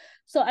to do.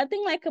 So I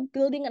think like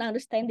building an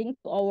understanding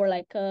to our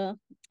like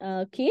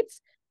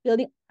kids,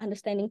 building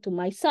understanding to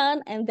my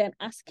son, and then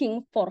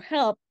asking for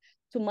help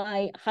to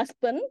my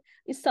husband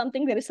is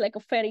something that is like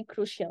a very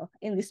crucial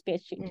in this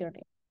PhD Mm.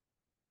 journey.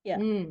 Yeah,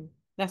 Mm.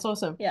 That's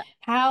awesome. yeah.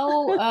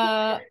 How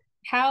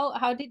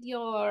did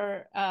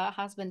your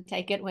husband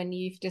take it when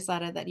you've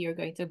decided that you're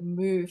going to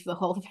move the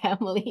whole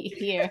family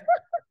here?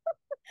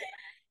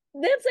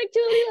 That's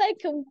actually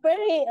like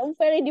a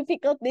very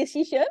difficult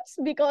decisions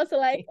because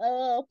like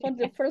for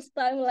the first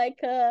time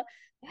like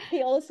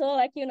he also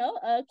like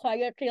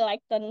quiet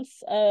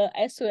reluctance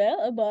as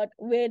well about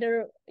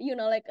whether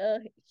like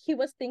he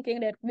was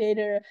thinking that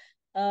whether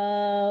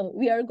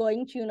we are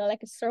going to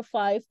like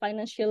survive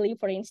financially,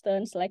 for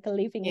instance, like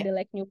living in Yeah. the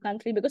like new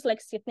country, because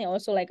like Sydney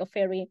also like a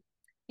very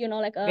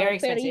like a Very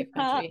very expensive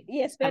country.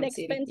 yes, very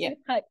City. Yeah. expensive,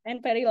 high,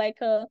 and very like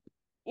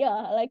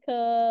yeah, like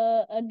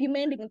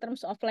demanding in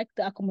terms of like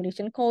the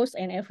accommodation cost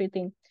and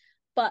everything.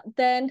 But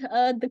then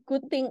the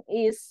good thing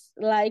is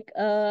like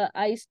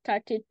I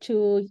started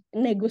to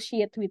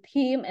negotiate with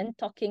him and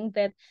talking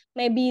that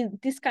maybe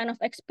this kind of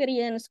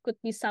experience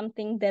could be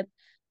something that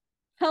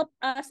help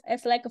us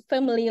as like a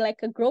family like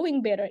a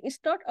growing better.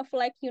 Instead of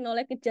like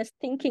like just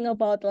thinking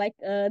about like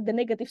the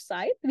negative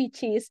side,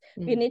 which is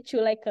we Mm. need to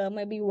like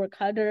maybe work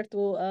harder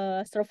to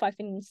survive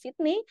in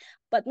Sydney,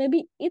 but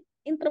maybe it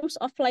in terms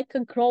of like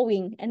a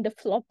growing and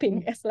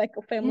developing Mm. as like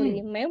a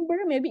family Mm.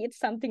 member, maybe it's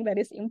something that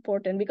is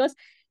important. Because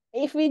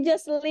if we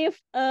just live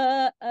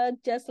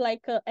just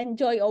like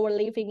enjoy our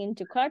living in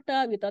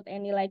Jakarta without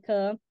any like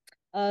uh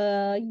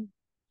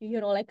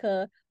like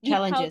without,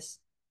 Challenges.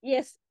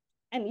 yes,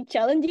 any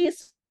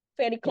challenges,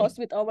 very Yeah. close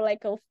with our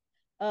like a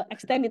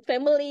extended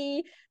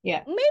family,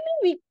 Yeah.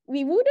 maybe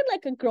we wouldn't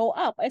like grow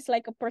up as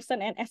like a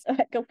person and as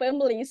like a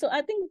family. So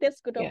I think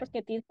that's good Yeah.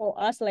 opportunity for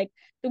us like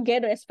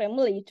together as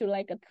family to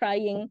like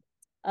trying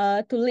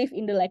to live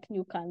in the like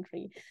new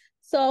country.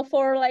 So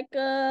for like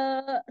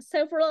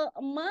several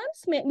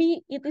months,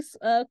 maybe it is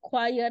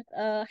quite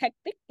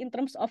hectic in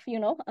terms of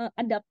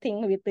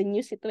adapting with the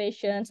new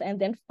situations and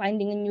then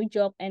finding a new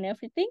job and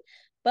everything.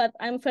 But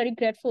I'm very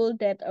grateful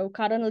that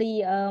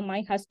currently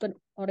my husband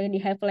already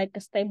have like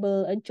a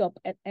stable job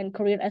and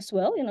career as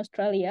well in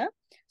Australia.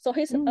 So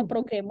he's a Mm,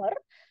 programmer.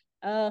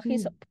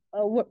 He's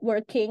mm.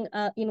 working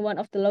in one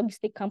of the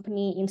logistic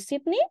company in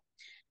Sydney.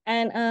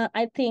 And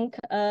I think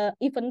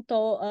even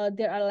though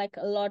there are like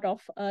a lot of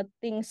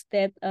things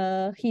that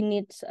he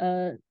needs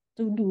to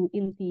do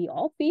in the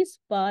office,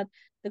 but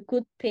the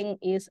good thing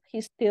is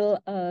he still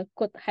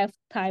could have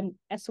time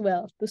as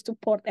well to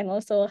support and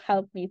also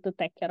help me to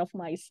take care of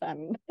my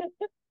son.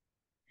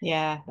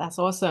 Yeah, that's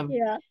awesome.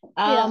 Yeah,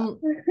 yeah.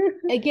 Um,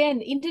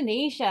 Again,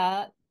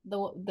 Indonesia,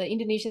 the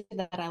Indonesia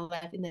that I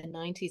left in the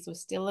 90s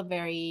was still a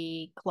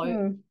very close,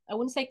 Mm, I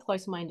wouldn't say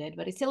close-minded,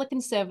 but it's still a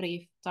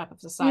conservative type of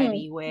mm,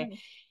 society where mm,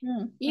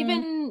 mm, mm.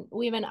 even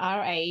women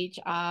our age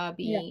are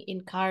Yeah. being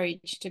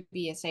encouraged to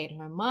be a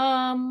stay-at-home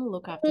mom,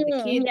 look after the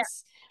Mm, yeah.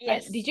 kids,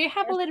 right? Did Yes. you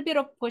have a Yes. little bit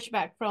of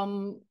pushback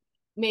from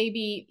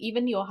maybe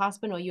even your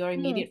husband or your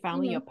Mm, immediate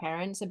family, your mm.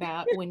 parents,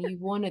 about when you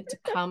wanted to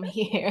come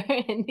here?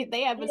 And did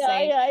they ever Yeah,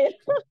 say, yeah, yeah.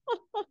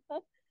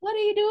 what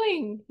are you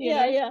doing? You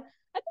Yeah, know? yeah.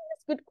 I think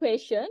that's good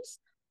questions.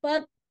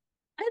 But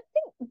I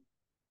think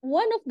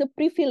one of the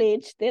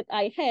privilege that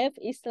I have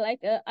is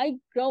like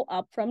I grow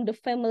up from the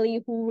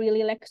family who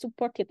really like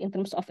supported in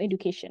terms of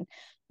education,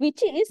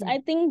 which is I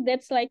Mm, think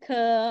that's like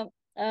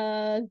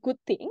good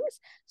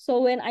things. So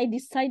when I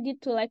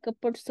decided to like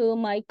pursue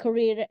my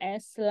career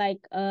as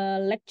like a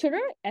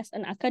lecturer as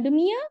an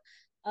academia,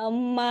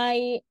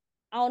 my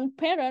own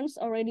parents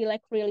already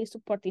like really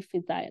supportive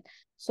with that.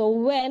 So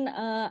when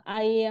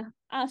I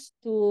asked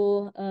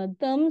to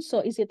them, so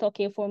is it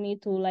okay for me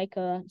to like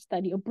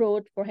study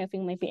abroad for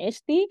having my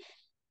PhD?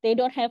 They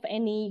don't have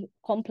any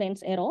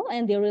complaints at all,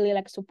 and they're really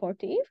like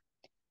supportive.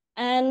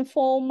 And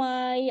for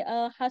my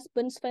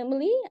husband's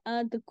family,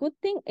 the good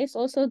thing is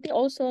also they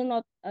also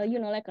not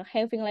like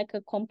having like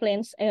a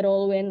complaints at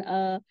all when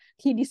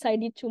he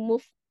decided to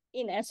move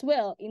in as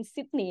well in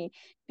Sydney,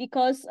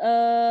 because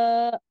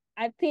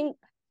I think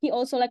he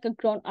also like a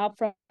grown up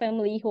from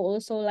family who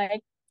also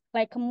like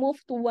move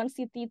to one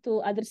city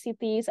to other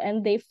cities,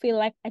 and they feel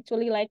like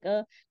actually like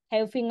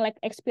having like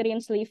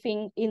experience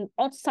living in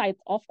outside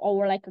of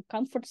our like a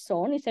comfort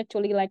zone is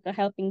actually like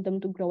helping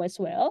them to grow as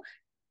well.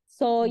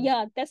 So mm.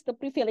 yeah, that's the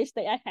privilege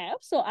that I have.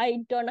 So I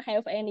don't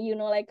have any,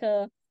 like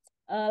a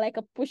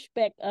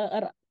pushback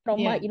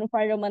from my Yeah.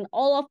 environment.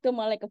 All of them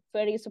are like a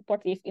very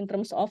supportive in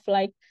terms of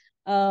like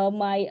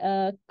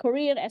my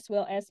career as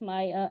well as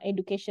my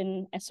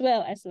education as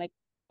well as like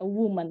a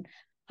woman.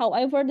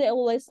 However, they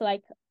always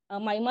like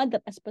my mother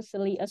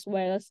especially as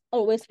well as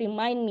always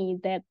remind me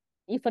that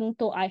even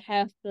though I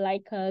have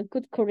like a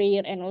good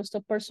career and also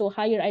pursue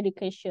higher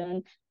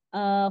education,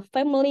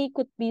 family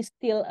could be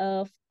still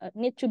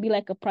need to be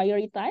like a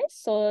prioritize.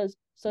 So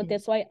Mm.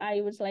 that's why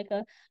I was like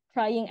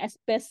trying as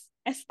best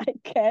as I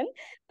can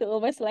to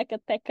always like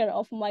take care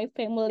of my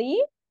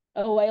family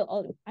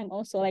while I'm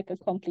also like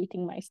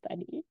completing my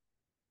study.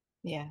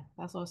 Yeah,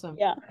 that's awesome.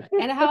 Yeah.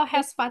 And how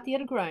has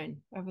Fatir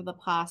grown over the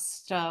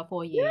past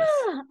 4 years?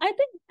 Yeah, I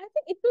think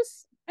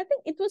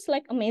it was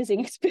like amazing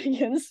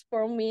experience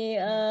for me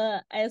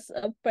as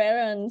a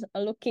parent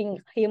looking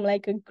him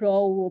like a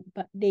grow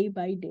day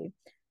by day.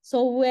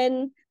 So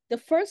when the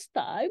first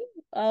time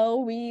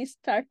we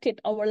started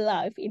our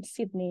life in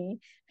Sydney,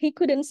 he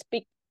couldn't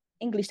speak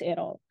English at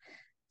all.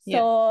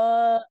 Yeah.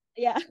 So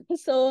yeah,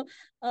 so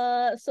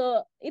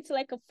it's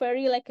like a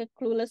very like a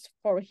clueless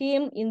for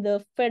him in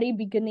the very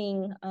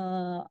beginning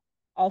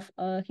of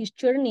his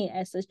journey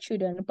as a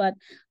student. But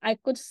I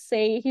could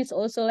say he's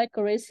also like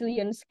a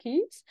resilient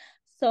kid.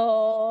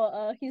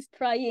 So he's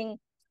trying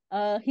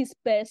his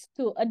best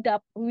to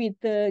adapt with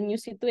the new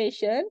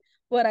situation.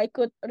 What I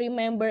could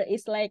remember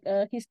is like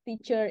his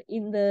teacher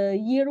in the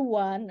year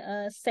one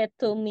said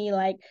to me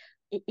like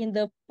in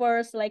the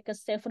first like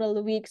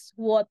several weeks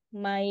what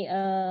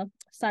my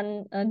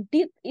son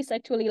did is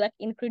actually like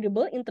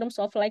incredible in terms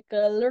of like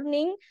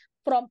learning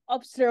from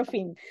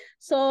observing.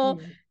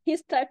 So Mm. he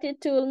started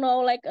to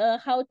know like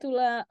how to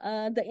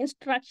the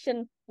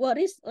instruction, what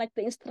is like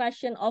the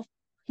instruction of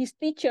his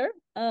teacher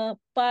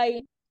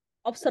by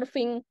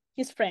observing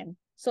his friend.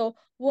 So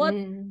what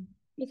Mm.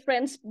 his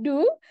friends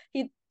do,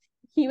 he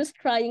he was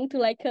trying to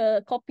like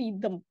copy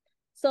them.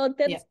 So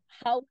Yeah. that's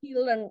how he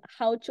learned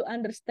how to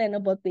understand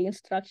about the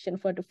instruction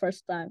for the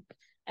first time.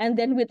 And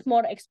then with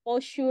more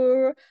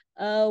exposure,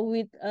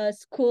 with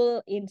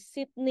school in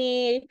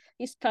Sydney,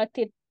 he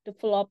started to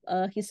develop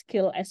his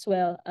skill as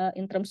well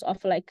in terms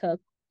of like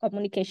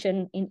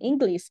communication in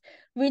English,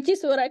 which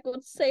is what I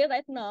could say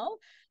right now.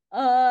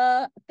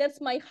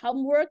 That's my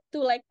homework to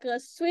like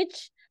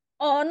switch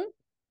on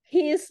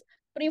his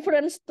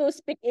preference to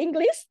speak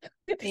English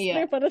with his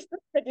Yeah. preference to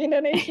speak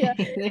Indonesia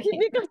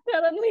because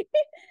currently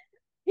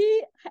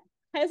he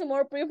has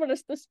more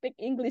preference to speak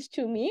English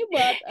to me,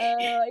 but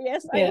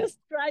yes, I Yeah. was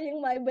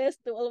trying my best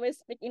to always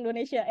speak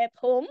Indonesia at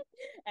home,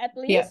 at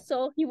Yeah. least,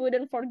 so he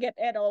wouldn't forget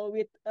at all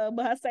with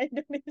bahasa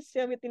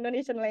Indonesia, with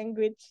Indonesian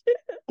language.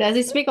 Does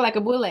he speak like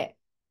a bullet?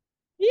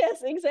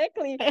 Yes,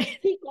 exactly.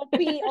 He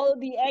copy all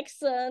the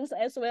accents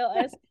as well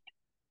as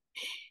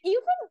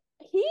even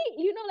he,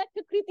 like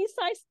to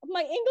criticize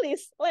my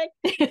English, like,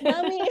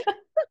 "Mommy,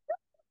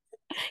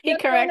 He that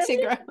corrects you,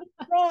 pronunciation girl.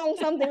 is wrong,"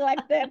 something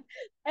like that.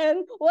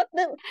 And what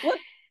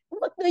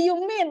do you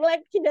mean?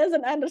 Like he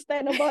doesn't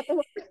understand about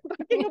what I'm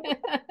talking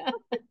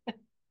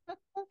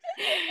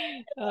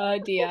Oh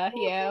dear.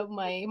 Yeah,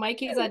 about. my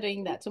kids are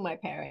doing that to my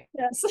parents.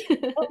 Yeah.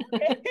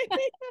 Okay.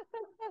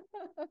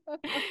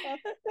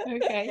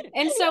 Okay.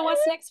 And so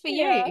what's next for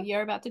you? Yeah.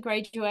 You're about to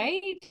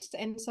graduate.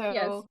 And Yes.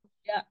 so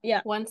Yeah.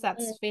 Yeah. once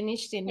that's Mm,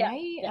 finished in yeah.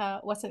 May, Yeah.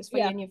 what's next for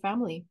you Yeah. and your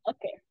family?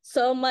 Okay.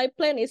 So my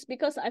plan is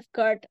because I've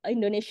got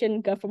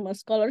Indonesian government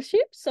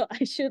scholarship, so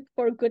I should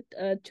for good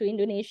to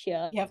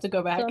Indonesia. You have to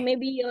go So back.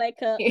 maybe like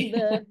in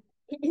the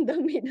in the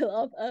middle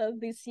of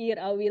this year,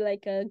 I will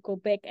like go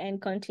back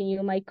and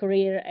continue my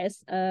career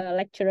as a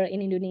lecturer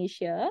in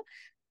Indonesia.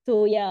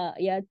 To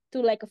to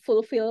like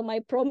fulfill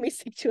my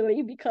promise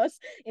actually, because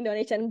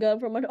Indonesian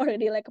government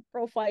already like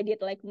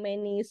provided like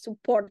many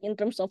support in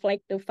terms of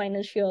like the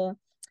financial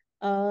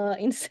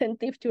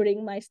incentive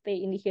during my stay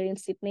in here in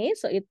Sydney.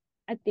 So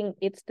I think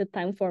it's the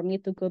time for me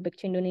to go back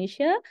to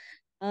Indonesia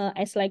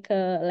as like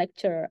a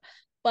lecturer.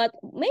 But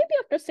maybe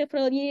after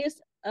several years,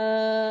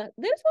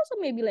 there's also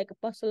maybe like a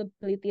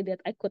possibility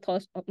that I could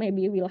also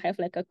maybe will have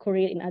like a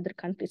career in other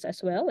countries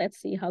as well.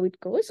 Let's see how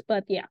it goes.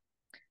 But yeah,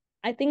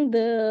 I think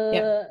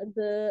Yeah.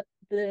 the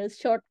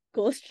short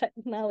goals right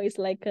now is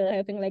like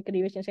having like a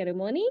graduation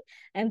ceremony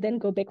and then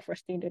go back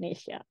first to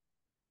Indonesia.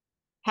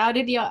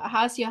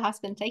 How's your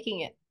husband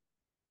taking it?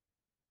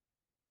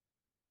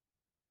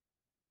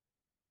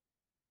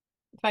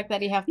 The fact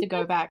that you have to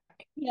go Because back.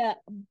 yeah,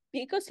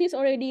 because he's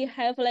already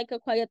have like a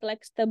quite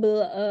like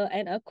stable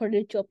and a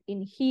career job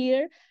in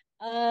here.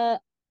 Uh,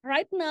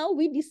 right now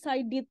we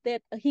decided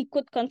that he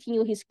could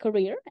continue his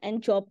career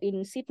and job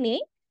in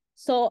Sydney.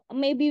 So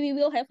maybe we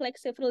will have like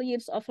several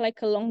years of like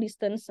a long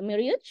distance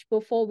marriage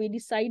before we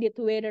decided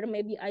whether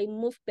maybe I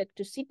move back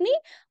to Sydney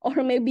or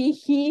maybe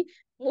he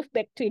move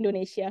back to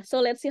Indonesia. So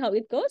let's see how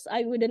it goes.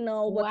 I wouldn't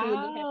know what will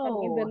be happen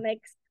in the Wow.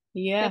 next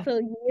Yeah.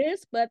 several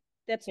years, but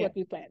that's Yeah. what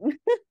we plan.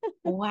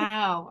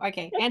 Wow.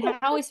 Okay. And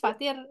how is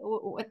Fatir?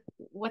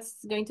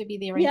 What's going to be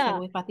the arrangement Yeah,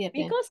 with Fatir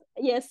then?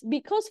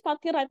 because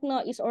Fatih right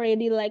now is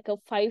already like a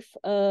five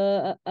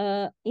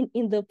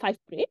in the five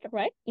grade,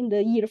 right? In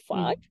the year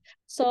five. Mm,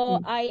 So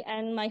mm. I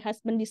and my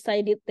husband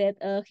decided that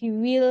he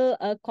will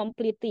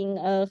completing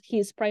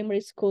his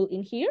primary school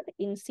in here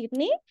in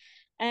Sydney.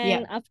 Yeah.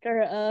 And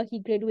after he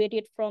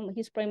graduated from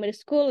his primary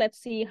school, let's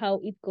see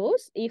how it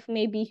goes. If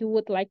maybe he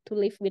would like to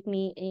live with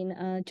me in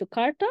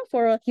Jakarta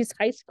for his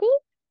high school,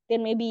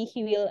 then maybe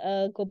he will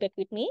go back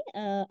with me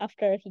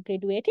after he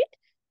graduated.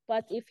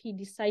 But if he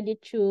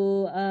decided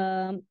to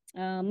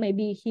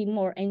maybe he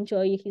more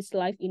enjoy his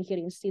life in here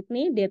in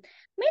Sydney, that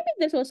maybe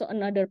there's also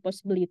another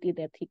possibility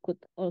that he could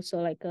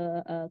also like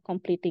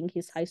completing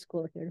his high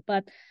school here.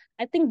 But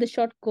I think the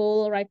short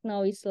goal right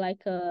now is like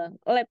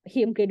let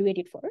him graduate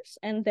it first,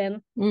 and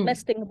then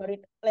let's Mm. think about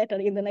it later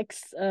in the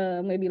next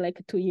maybe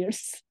like 2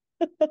 years.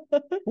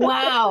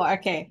 Wow.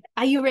 Okay.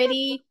 Are you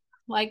ready?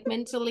 Like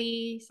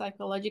mentally,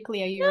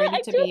 psychologically, are you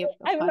ready to Actually,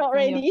 be I'm apart not from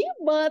your? ready,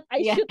 but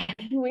I Yeah. should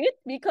do it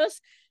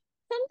because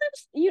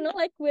sometimes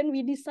like when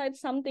we decide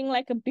something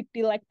like a big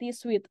deal like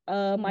this with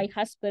my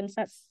husband,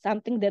 that's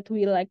something that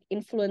we like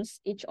influence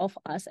each of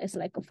us as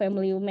like a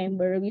family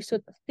member. We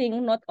should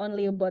think not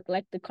only about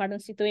like the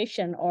current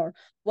situation or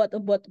what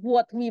about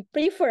what we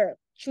prefer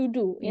to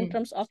do in Mm,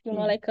 terms of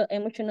mm. like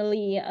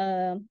emotionally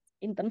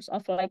in terms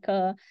of like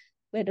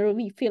whether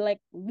we feel like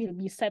we'll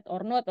be sad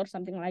or not or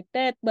something like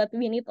that. But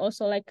we need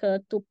also like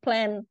to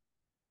plan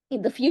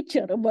in the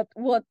future about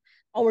what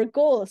our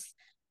goals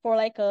for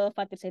like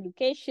Fatih's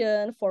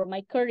education, for my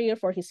career,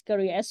 for his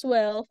career as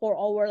well, for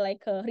our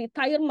like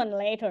retirement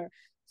later.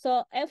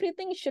 So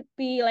everything should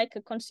be like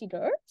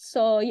considered.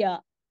 So yeah,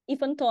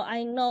 even though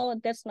I know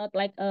that's not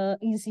like a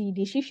easy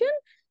decision,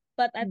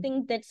 but I Mm.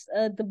 think that's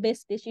the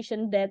best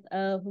decision that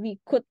we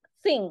could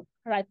think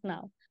right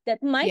now.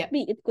 That might Yeah.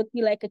 be it could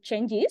be like a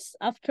changes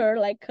after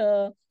like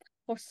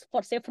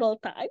for several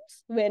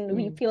times when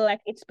we Mm. feel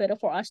like it's better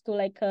for us to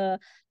like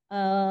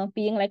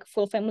being like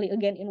full family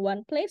again in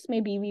one place.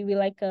 Maybe we will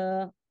like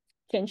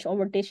change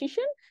our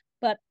decision,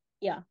 but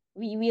yeah,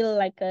 we will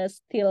like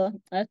still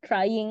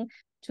trying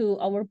to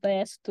our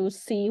best to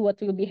see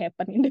what will be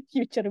happen in the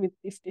future with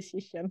this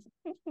decision.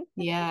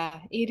 Yeah,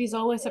 it is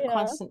always a Yeah,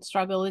 constant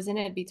struggle, isn't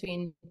it,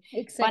 between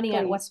finding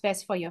out exactly. what's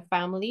best for your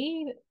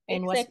family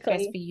and what's best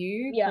Exactly. for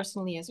you Yeah.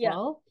 personally as Yeah.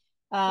 well.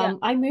 Yeah.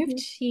 I moved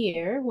Mhm.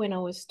 here when I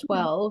was Mhm.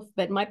 12,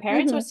 but my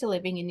parents were Mhm. still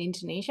living in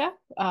Indonesia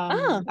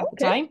Ah, at the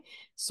okay. time.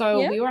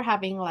 So Yeah. we were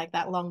having like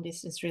that long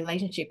distance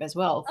relationship as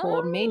well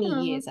for many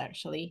Ah, years,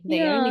 actually.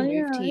 They only yeah,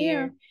 moved yeah, yeah.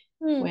 here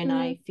when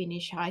Mm-hmm. I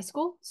finished high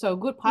school. So a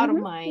good part of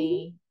Mm-hmm.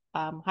 Mm-hmm. my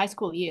high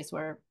school years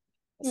were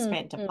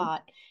spent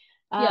apart.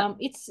 Yeah.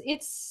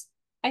 It's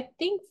I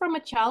think from a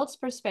child's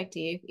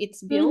perspective,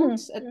 it's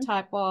built Mm-hmm. a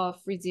type of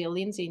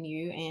resilience in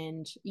you,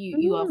 and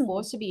you are Mm-hmm.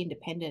 forced to be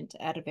independent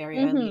at a very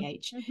early Mm-hmm.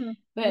 age. Mm-hmm.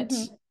 But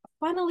Mm-hmm.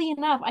 funnily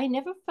enough, I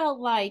never felt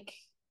like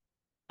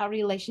our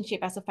relationship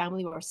as a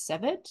family were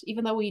severed,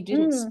 even though we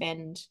didn't Mm.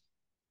 spend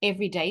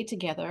every day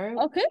together.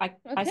 Okay. I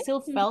Okay.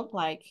 still Mm-hmm. felt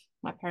like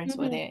my parents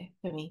were Mm-hmm. there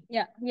for me.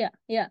 Yeah. Yeah.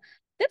 Yeah.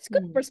 That's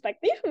good Mm.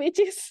 perspective, which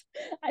is,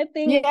 I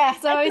think, Yeah,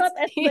 so it's not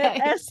it's as bad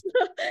yeah, as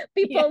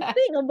people yeah,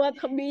 think about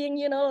being,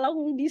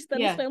 long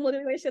distance yeah. family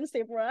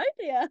relationship, right?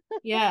 Yeah.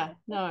 Yeah,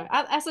 no.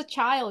 As a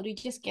child, you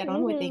just get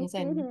on with Mm-hmm. things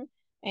Mm-hmm.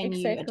 and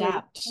you Exactly.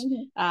 adapt.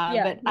 Mm-hmm.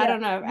 Yeah. But I Yeah.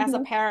 don't know, as a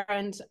Mm-hmm.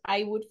 parent,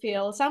 I would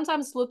feel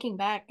sometimes looking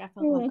back, I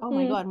felt like, oh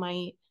my Mm-hmm.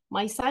 God,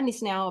 my son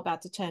is now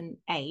about to turn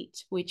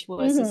 8, which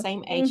was the Mm-hmm.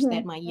 same age Mm-hmm.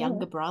 that my Mm-hmm.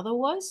 younger brother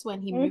was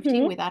when he moved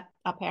here Mm-hmm. without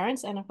our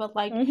parents. And I felt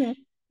like Mm-hmm.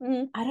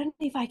 Mm-hmm. I don't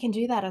know if I can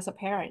do that as a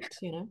parent,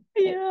 but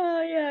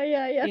Yeah, yeah,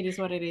 yeah, yeah. it is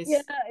what it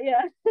Yeah, is.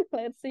 yeah.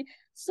 Let's see.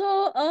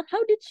 So,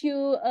 how did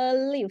you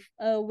live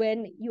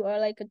when you are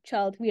like a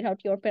child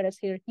without your parents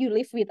here? You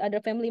live with other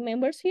family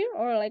members here,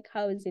 or like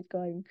how is it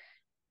going?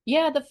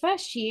 Yeah, the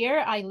first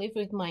year I lived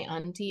with my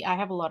auntie. I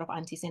have a lot of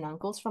aunties and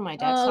uncles from my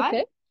dad's side.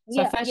 Okay.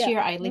 So Yeah, first yeah. year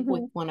I lived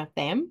with Mm-hmm. one of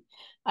them.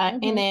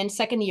 And Mm-hmm. then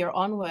second year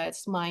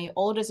onwards, my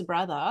oldest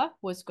brother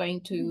was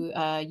going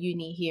Mm-hmm. to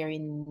uni here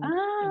in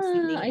Ah,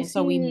 Sydney. I And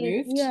so we see.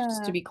 moved to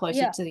Yeah, be closer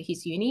yeah, to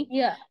his uni.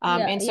 yeah,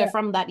 yeah, And so yeah.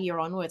 from that year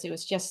onwards, it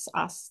was just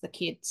us, the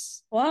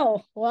kids.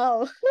 Wow,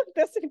 wow.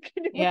 That's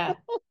incredible. Yeah.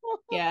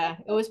 Yeah.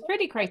 It was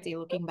pretty crazy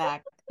looking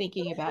back,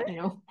 thinking about,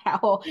 Yeah,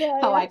 how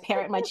yeah. I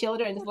parent my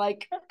children. It's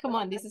like, come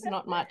on, this is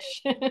not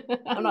much.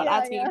 I'm not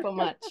Yeah, asking yeah. for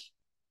much.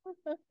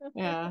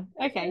 Yeah.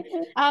 Okay.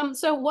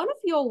 So one of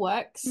your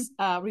works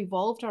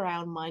revolved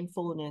around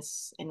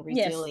mindfulness and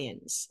Yes.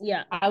 resilience.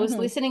 Yeah. I was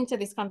Mm-hmm. listening to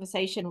this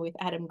conversation with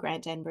Adam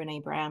Grant and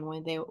Brene Brown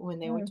when they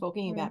were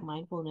talking Mm-hmm. about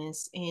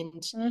mindfulness,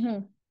 and Mm-hmm.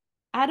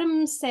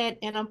 Adam said,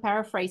 and I'm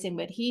paraphrasing,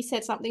 but he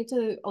said something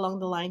to along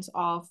the lines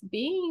of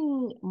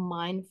being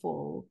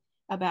mindful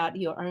about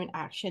your own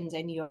actions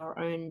and your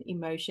own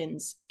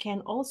emotions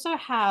can also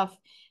have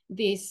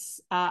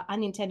these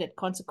unintended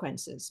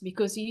consequences,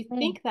 because you Mm,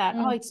 think that,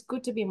 oh, mm, it's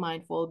good to be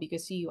mindful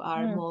because you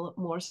are mm,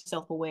 more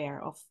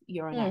self-aware of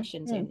your own mm,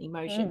 actions mm, and mm,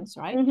 emotions,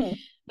 right? mhm.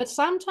 But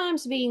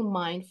sometimes being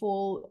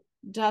mindful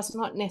does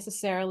not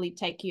necessarily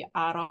take you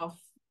out of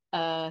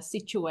a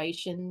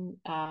situation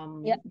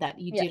Yeah, that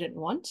you yeah, didn't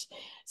want. yeah.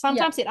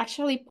 Sometimes it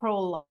actually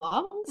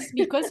prolongs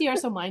because you're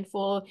so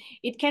mindful.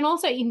 It can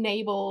also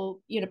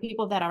enable,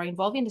 people that are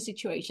involved in the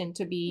situation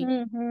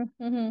Mm-hmm,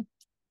 mm-hmm.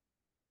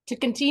 to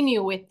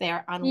continue with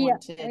their Yeah,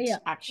 unwanted yeah, yeah.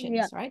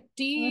 actions, right?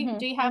 Do you Mm-hmm,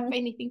 do you have mm-hmm,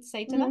 anything to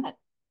say to mm-hmm. that?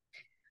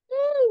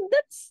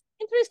 That's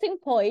interesting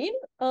point.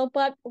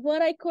 But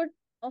what I could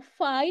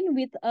find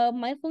with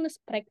mindfulness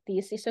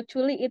practice is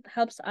actually it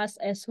helps us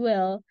as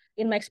well.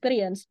 In my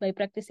experience, by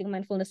practicing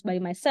mindfulness by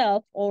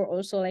myself, or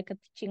also like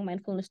teaching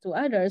mindfulness to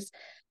others,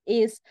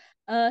 is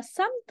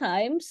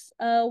sometimes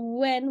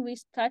when we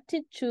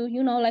started to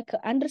like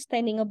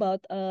understanding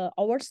about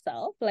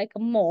ourselves like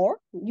more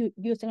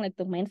using like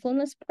the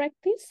mindfulness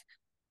practice,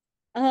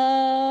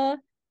 uh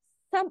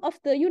some of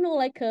the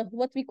like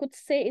what we could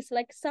say is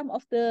like some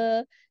of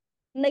the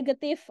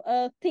negative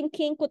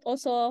thinking could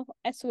also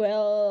as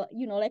well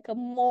like a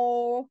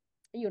more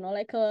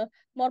like a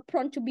more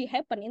prone to be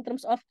happen in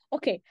terms of,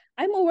 okay,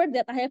 I'm aware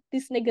that I have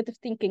this negative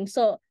thinking,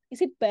 so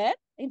is it bad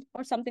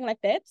or something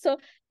like that. So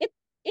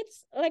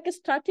it's like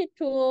started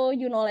to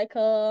like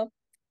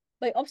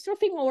by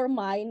observing our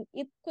mind,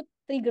 it could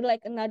trigger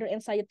like another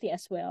anxiety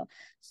as well.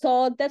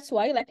 So that's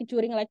why like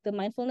during like the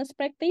mindfulness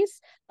practice,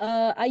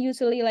 I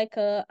usually like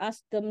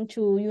ask them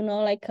to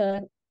like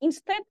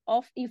instead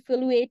of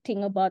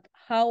evaluating about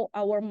how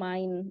our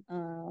mind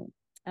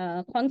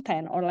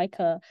content or like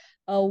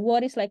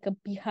what is like a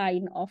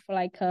behind of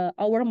like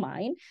our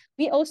mind,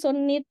 we also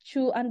need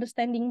to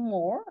understanding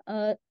more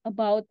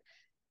about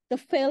the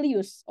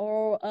values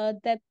or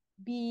that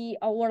be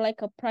our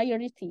like a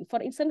priority.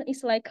 For instance,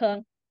 it's like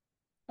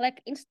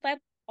instead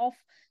of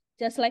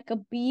just like a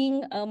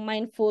being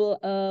mindful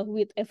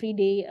with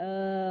everyday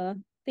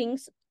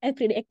things,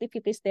 everyday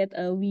activities that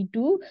we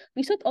do,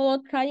 we should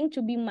all trying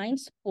to be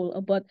mindful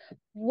about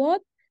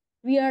what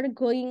we are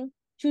going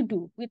to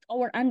do with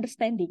our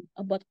understanding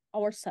about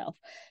ourselves.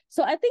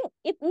 So I think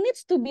it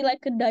needs to be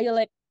like a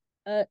dialogue,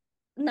 uh,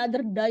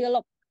 another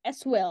dialogue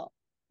as well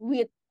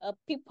with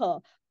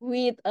people,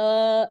 with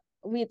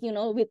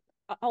with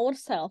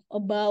ourselves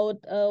about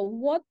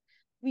what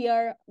we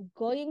are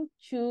going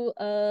to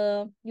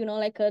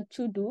like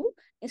to do,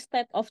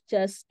 instead of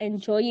just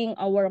enjoying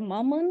our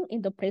moment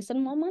in the present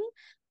moment,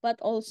 but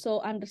also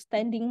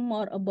understanding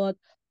more about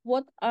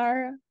what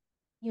are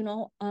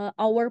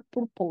our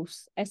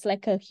purpose as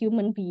like a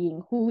human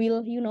being who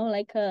will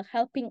like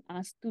helping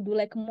us to do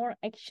like more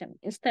action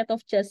instead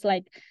of just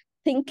like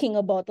thinking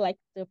about like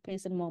the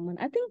present moment.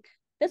 I think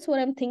that's what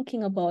I'm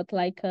thinking about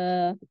like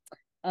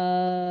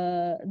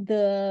the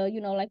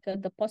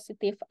the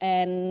positive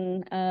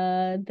and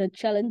the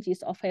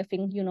challenges of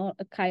having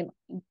a kind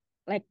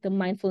like the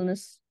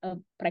mindfulness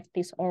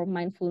practice or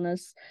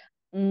mindfulness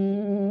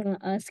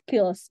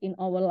skills in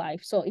our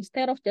life. So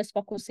instead of just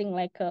focusing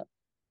like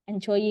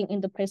enjoying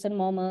in the present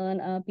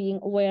moment, being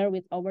aware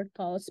with our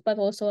thoughts, but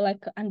also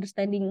like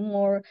understanding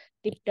more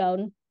deep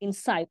down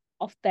inside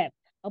of that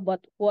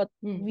about what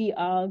we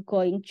are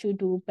going to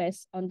do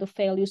based on the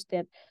values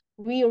that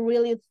we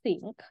really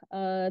think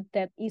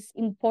that is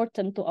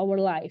important to our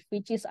life,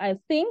 which is, I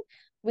think,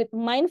 with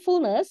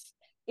mindfulness,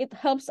 it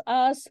helps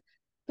us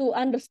to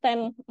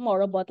understand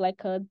more about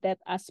like that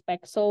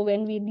aspect. So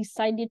when we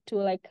decided to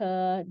like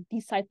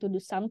decide to do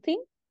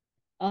something,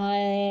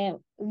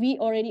 we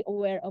already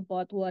aware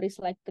about what is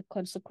like the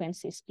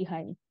consequences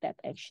behind that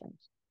action.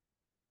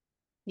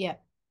 Yeah,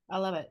 I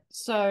love it.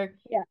 So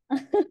yeah.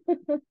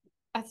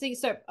 I think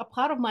so. A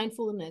part of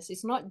mindfulness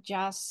is not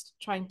just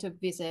trying to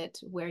visit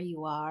where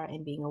you are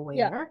and being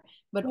aware,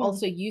 but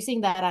also using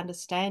that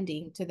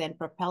understanding to then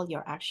propel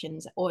your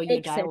actions or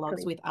your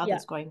dialogues with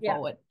others going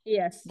forward.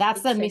 Yes,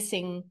 that's the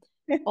missing,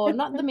 or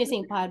not the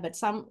missing part, but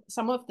some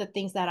of the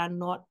things that are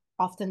not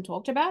often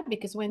talked about,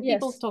 because when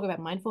people talk about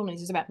mindfulness,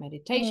 it's about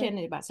meditation,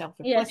 it's about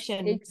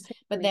self-reflection,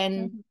 but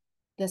then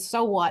the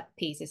so what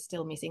piece is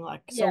still missing.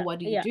 Like, so what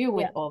do you do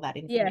with all that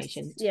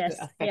information to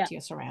affect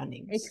your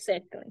surroundings?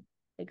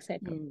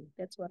 Exactly.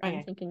 That's what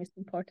I'm thinking is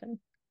important.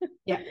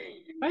 Yeah.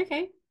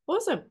 Okay,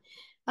 awesome.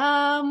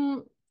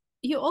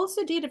 You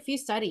also did a few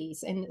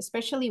studies, and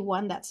especially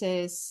one that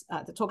says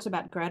that talks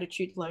about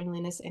gratitude,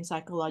 loneliness, and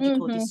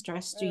psychological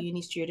distress to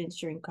uni students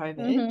during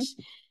COVID.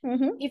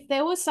 If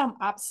there were some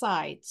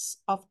upsides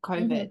of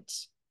COVID,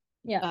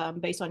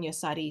 based on your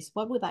studies,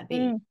 what would that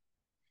be?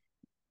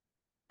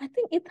 I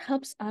think it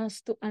helps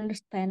us to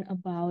understand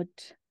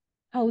about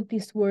how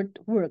this world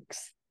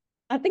works.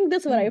 I think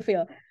that's what I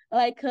feel.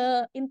 Like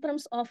in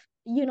terms of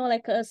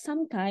like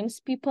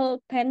sometimes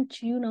people tend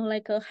to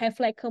like have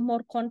like a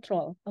more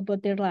control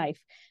about their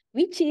life,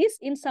 which is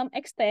in some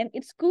extent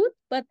it's good,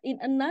 but in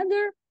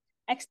another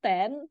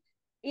extent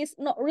is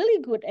not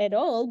really good at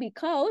all,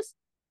 because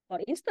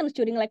for instance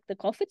during like the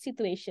COVID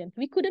situation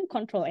we couldn't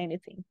control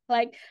anything.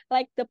 Like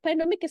the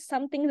pandemic is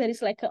something that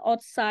is like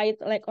outside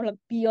like or like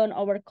beyond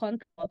our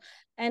control.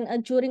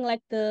 And during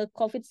like the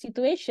COVID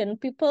situation,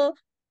 people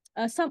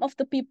some of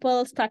the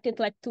people started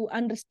like to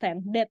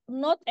understand that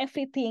not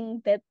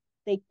everything that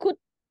they could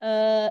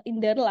in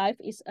their life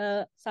is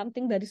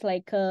something that is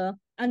like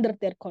under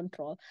their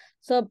control.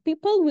 So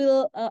people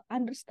will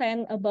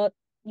understand about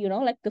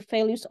like the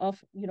values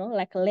of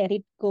like let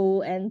it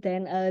go, and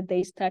then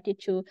they started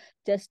to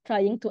just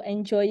trying to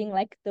enjoying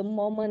like the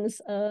moments,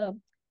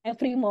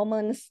 every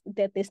moments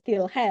that they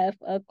still have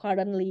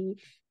currently.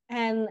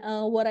 And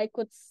what I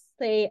could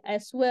say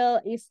as well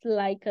is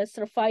like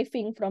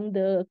surviving from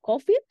the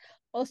COVID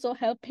also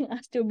helping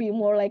us to be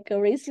more like a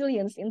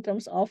resilience in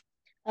terms of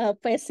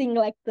facing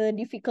like the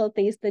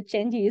difficulties, the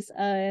changes,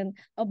 and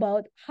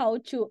about how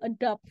to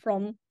adapt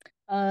from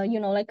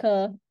like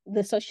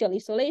the social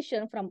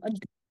isolation, from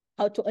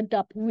how to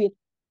adapt with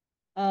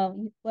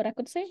what I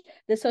could say,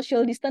 the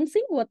social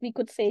distancing, what we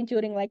could say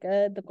during like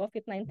the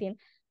COVID-19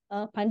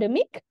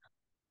 pandemic.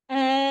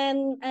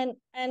 And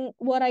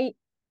what I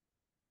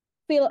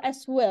feel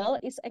as well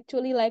is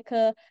actually like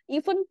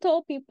even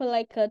though people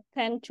like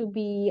tend to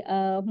be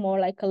more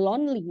like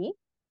lonely,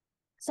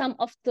 some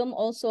of them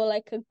also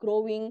like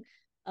growing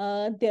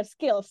their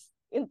skills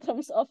in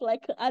terms of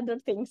like other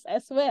things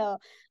as well.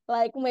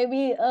 Like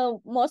maybe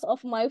most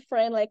of my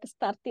friend like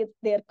started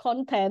their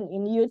content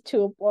in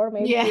YouTube, or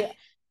maybe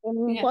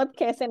in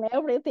podcast and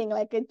everything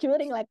like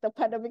during like the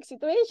pandemic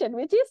situation,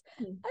 which is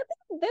I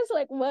think that's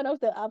like one of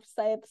the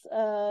upsides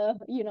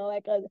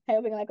like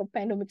having like a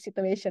pandemic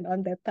situation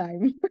on that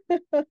time.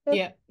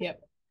 Yep.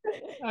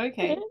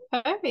 Okay,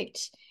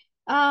 perfect.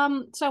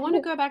 So I want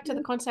to go back to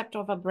the concept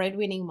of a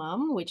breadwinning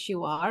mom, which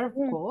you are, of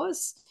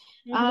course.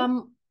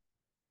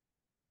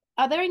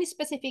 Are there any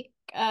specific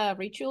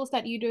rituals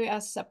that you do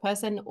as a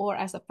person or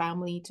as a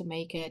family to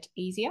make it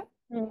easier?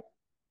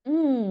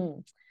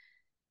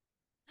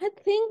 I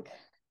think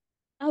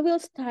I will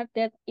start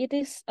that it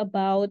is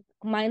about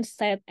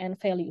mindset and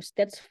values.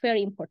 That's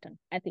very important,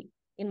 I think,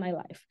 in my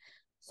life.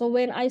 So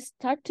when I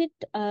started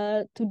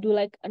to do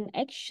like an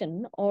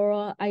action,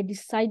 or I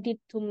decided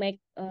to make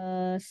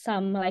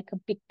some like a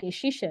big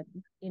decision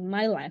in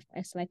my life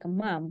as like a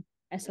mom,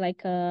 as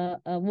like a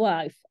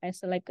wife,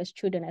 as like a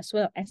student, as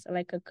well as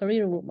like a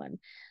career woman,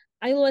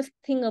 I always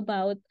think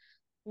about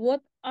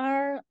what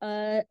are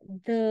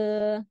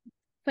the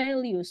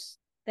values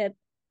that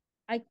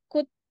I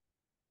could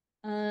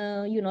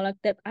like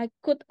that I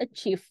could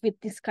achieve with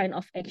this kind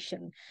of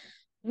action,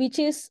 which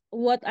is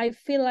what I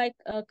feel like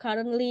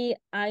currently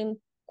I'm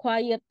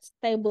quite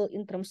stable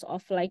in terms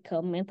of like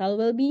mental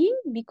well-being,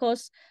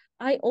 because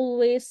I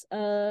always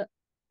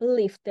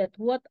believe that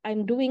what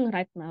I'm doing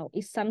right now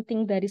is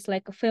something that is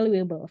like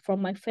valuable for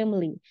my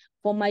family,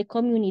 for my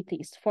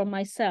communities, for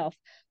myself,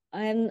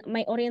 and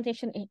my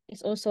orientation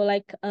is also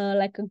like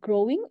a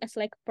growing as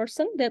like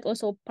person. That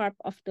also part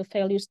of the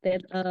values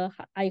that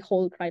I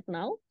hold right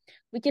now,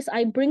 which is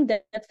I bring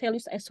that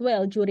values as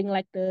well during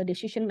like the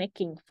decision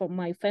making for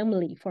my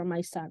family, for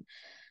my son.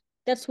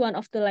 That's one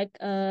of the like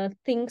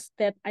things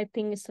that I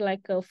think is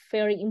like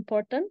very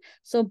important.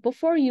 So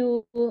before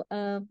you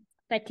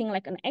taking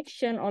like an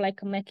action or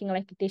like making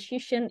like a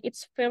decision,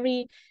 it's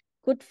very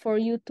good for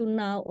you to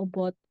know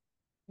about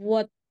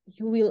what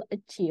you will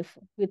achieve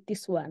with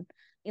this one,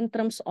 in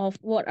terms of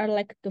what are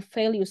like the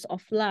values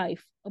of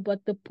life, about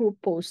the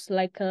purpose,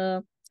 like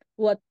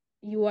what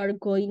you are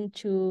going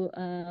to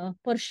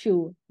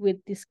pursue with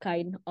this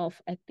kind of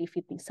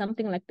activity,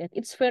 something like that.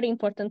 It's very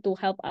important to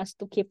help us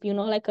to keep, you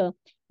know, like a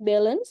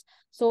balance.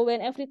 So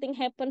when everything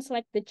happens,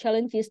 like the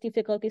challenges,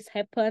 difficulties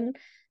happen,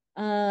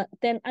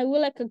 then I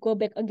will like go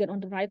back again on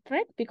the right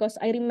track, because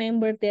I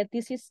remember that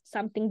this is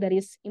something that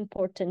is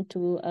important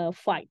to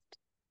fight,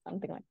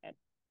 something like that.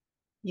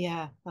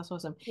 Yeah, that's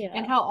awesome.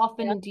 And Yeah. how Yeah.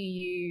 often do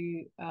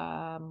you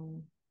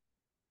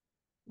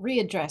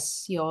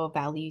readdress your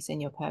values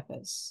and your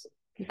purpose?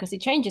 Because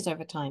it changes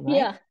over time, right?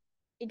 Yeah,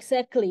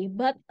 exactly.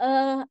 But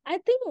I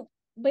think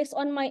based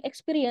on my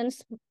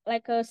experience,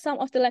 like some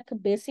of the like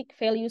basic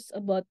values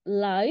about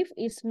life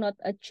is not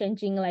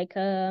changing like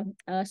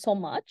so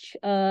much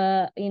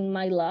in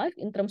my life,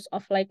 in terms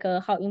of like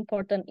how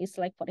important is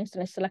like, for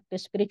instance, like the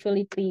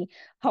spirituality,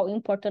 how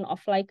important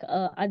of like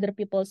other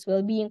people's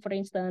well-being, for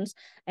instance,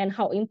 and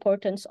how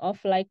importance of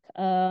like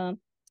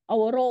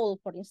our role,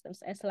 for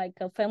instance, as like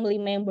a family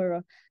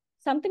member.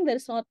 Something that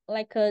is not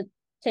like a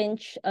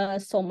change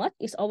so much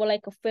is our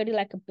like a very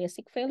like a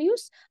basic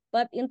values.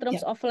 But in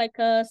terms Yeah. of like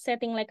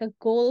setting like a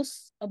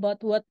goals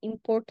about what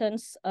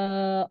importance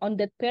on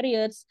that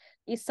periods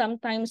is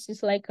sometimes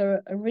is like a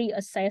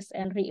reassess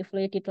and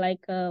reevaluate,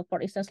 like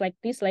for instance like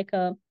this, like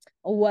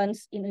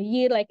once in a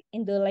year, like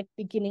in the like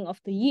beginning of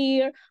the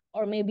year,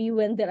 or maybe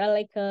when there are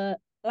like a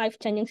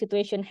life-changing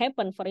situation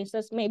happen. For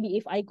instance, maybe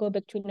if I go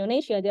back to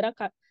Indonesia, there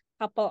are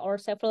couple or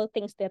several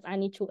things that I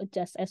need to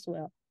adjust as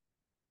well.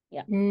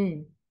 Yeah.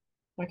 Mm.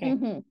 Okay.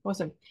 Mm-hmm.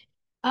 Awesome.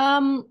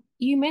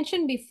 You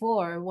mentioned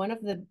before one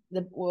of the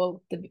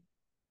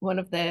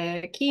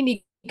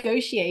key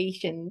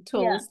negotiation Yeah.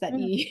 tools that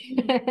Mm-hmm. you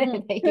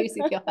Mm-hmm. that you used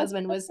with your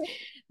husband was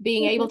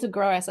being able to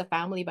grow as a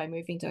family by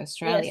moving to Yes,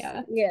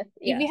 Australia. yes,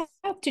 If you yes.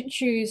 have to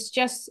choose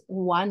just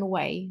one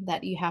way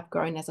that you have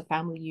grown as a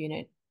family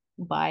unit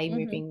by Mm-hmm.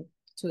 moving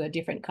to a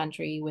different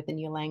country with a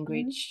new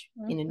language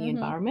Mm-hmm. in a new Mm-hmm.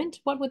 environment,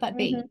 what would that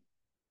Mm-hmm.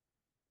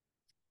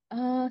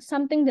 be?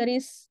 Something that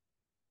is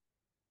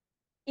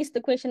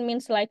the question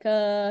means like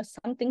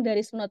something that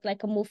is not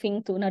like a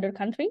moving to another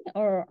country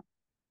or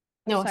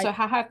No, so aside.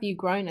 how have you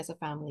grown as a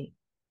family?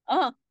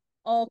 Ah,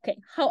 okay.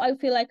 How I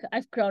feel like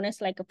I've grown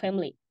as like a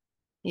family.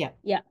 Yeah.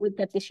 Yeah, with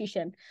that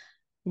decision.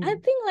 I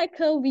Mm. think like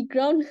we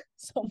grown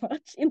so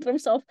much in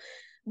terms of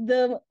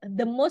the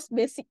most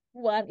basic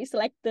one is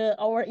like the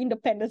our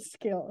independent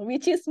skill,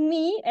 which is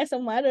me as a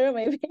mother,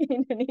 maybe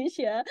in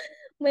Indonesia,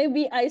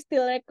 maybe I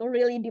still like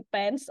really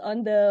depends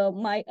on the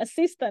my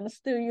assistants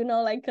to, you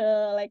know, like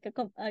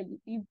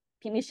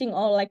finishing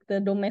all like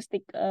the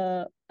domestic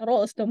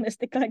roles,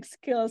 domestic like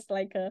skills,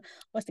 like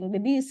washing the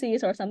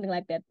dishes or something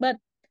like that. But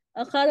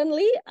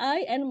currently,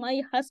 I and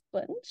my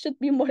husband should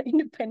be more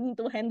independent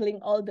to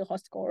handling all the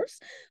house chores,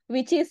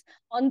 which is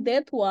on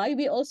that why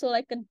we also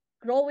like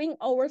growing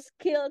our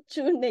skill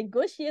to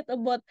negotiate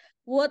about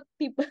what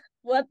people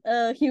what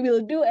he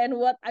will do and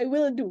what I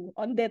will do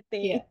on that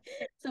day. Yeah.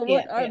 So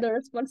what Yeah. are Yeah. the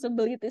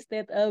responsibilities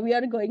that we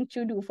are going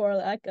to do for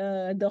like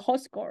the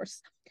house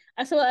chores,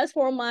 as well as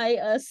for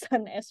my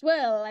son as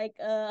well, like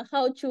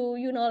how to,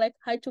 you know, like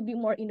how to be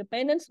more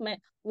independent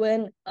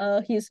when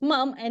his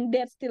mom and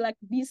dad still like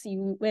busy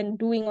when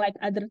doing like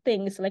other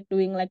things, like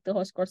doing like the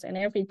house chores and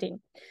everything.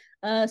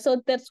 So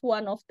that's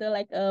one of the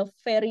like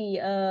very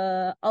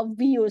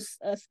obvious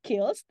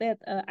skills that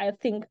I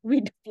think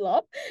we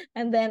develop.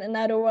 And then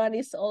another one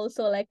is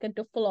also like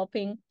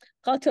developing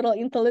cultural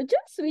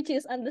intelligence, which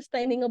is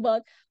understanding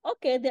about,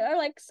 okay, there are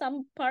like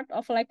some part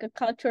of like a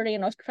culture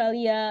in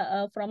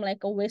Australia from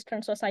like a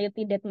Western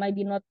society that might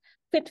be not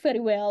fit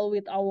very well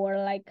with our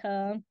like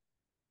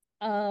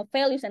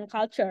values and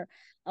culture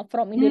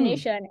from Mm.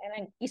 Indonesia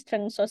and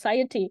Eastern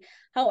society.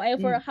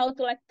 However, Mm. how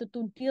to like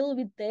to deal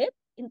with it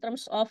in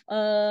terms of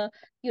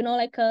you know,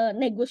 like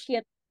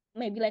negotiate,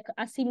 maybe like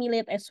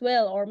assimilate as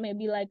well, or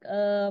maybe like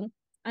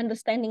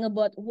understanding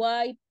about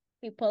why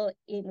people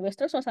in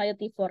Western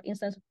society, for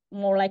instance,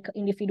 more like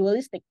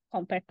individualistic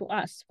compared to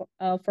us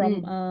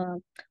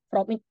Mm.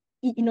 from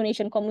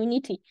Indonesian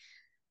community.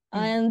 Mm.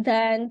 And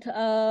then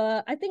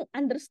I think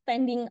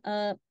understanding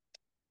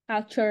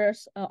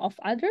cultures of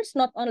others,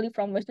 not only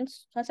from Western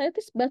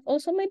societies, but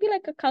also maybe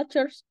like a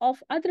cultures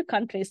of other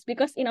countries.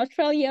 Because in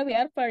Australia, we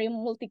are very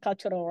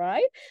multicultural,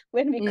 right?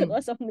 When we could Mm.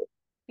 also meet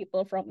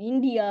people from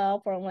India,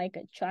 from like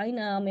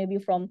China,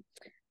 maybe from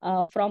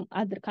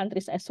other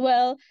countries as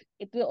well.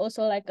 It will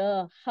also like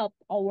help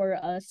our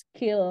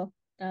skill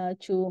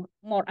to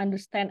more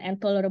understand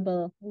and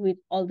tolerable with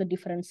all the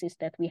differences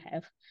that we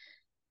have.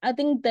 I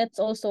think that's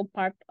also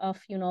part of,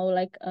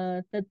 like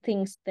the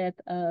things that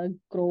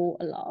grow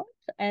a lot.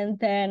 And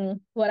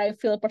then what I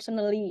feel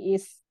personally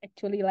is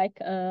actually like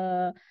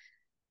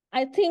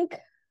I think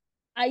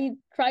I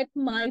tried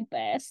my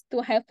best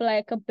to have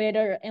like a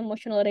better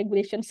emotional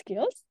regulation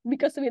skills,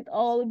 because with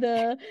all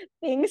the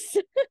things,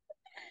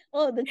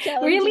 all the Really?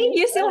 challenges.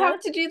 You still have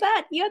to do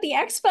that? You're the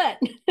expert.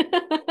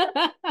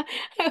 I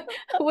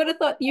would have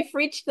thought you've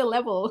reached the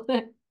level.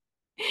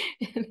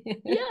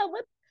 Yeah,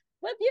 but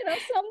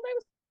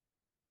sometimes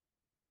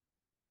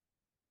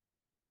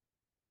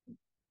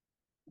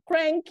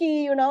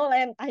cranky, and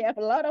I have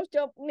a lot of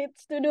job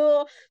needs to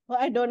do.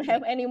 I don't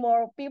have any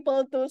more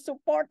people to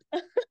support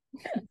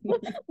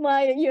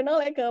my,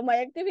 my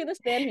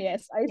activities. Then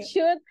yes, I Yeah.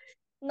 should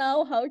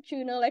know how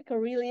to, like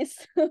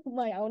release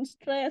my own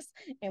stress,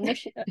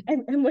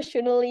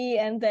 emotionally,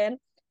 and then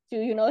to,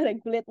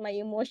 regulate my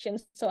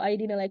emotions, so I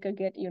didn't like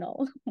get,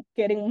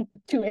 getting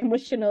too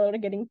emotional or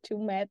getting too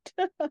mad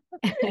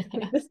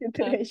with the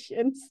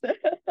situations.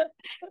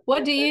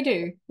 What do you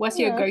do? What's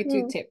your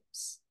go-to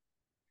tips?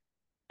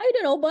 I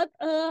don't know, but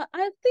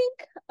I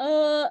think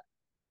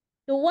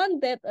the one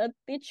that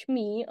teach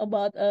me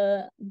about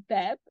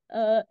that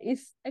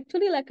is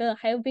actually like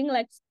having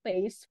like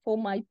space for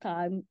my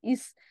time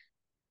is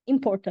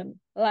important.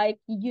 Like,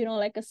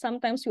 like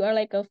sometimes you are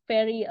like a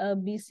very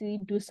busy,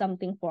 do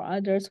something for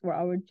others, for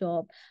our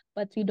job,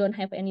 but we don't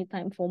have any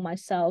time for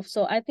myself.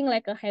 So I think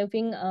like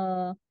having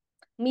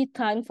me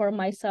time for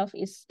myself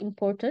is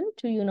important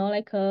to,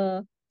 like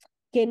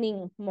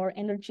gaining more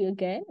energy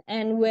again.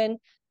 And when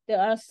there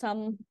are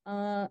some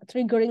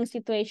triggering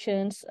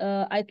situations,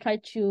 I try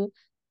to,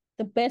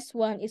 the best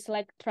one is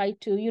like try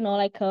to,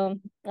 like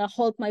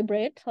hold my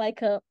breath,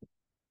 like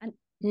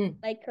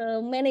like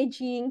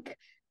managing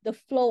the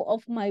flow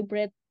of my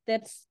breath.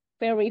 That's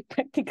very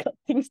practical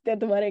things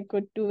that what I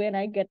could do when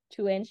I get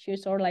too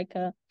anxious, or like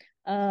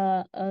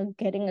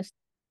getting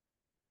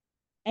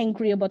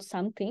angry about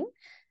something.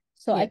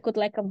 So I could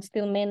like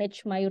still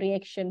manage my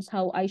reactions,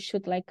 how I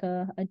should like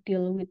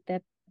deal with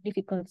that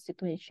difficult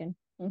situation.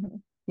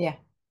 Yeah,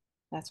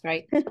 that's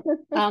great.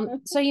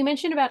 So you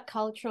mentioned about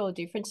cultural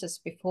differences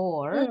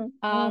before.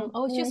 I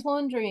was just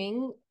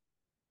wondering,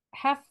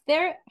 have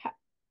there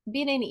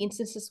been any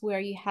instances where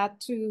you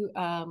had to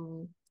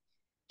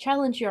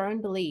challenge your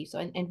own beliefs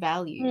and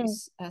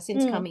values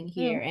since coming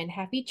here? And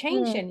have you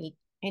changed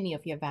any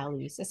of your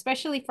values,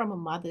 especially from a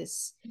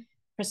mother's Yeah,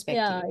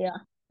 perspective? yeah.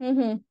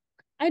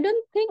 I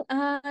don't think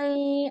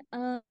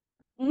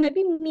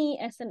maybe me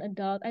as an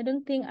adult, I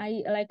don't think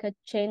I like a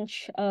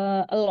change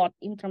a lot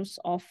in terms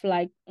of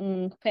like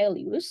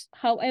values.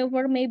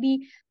 However,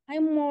 maybe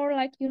I'm more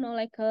like,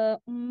 like a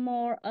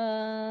more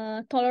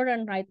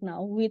tolerant right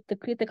now with the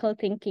critical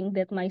thinking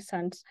that my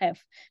sons have.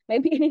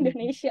 Maybe in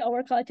Indonesia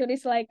our culture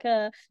is like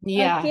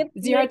Yeah, kids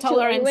zero need to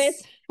always,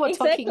 tolerance for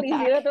talking exactly,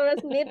 zero back.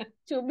 tolerance, need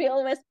to be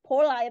always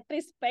polite,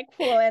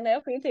 respectful, and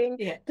everything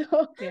Yeah,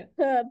 to,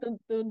 yeah.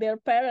 to their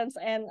parents,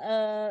 and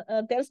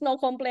there's no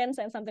complaints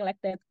and something like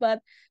that.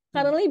 But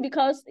Mm. currently,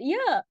 because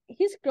yeah,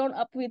 he's grown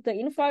up with the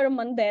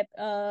environment that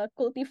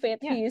cultivate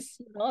Yeah, his,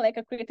 like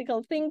a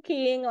critical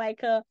thinking,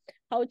 like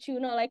how to,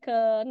 like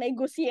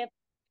negotiate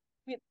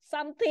with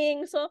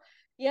something. So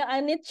yeah, I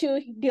need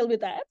to deal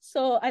with that.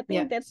 So I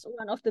yeah, think that's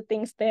one of the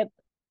things that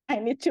I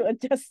need to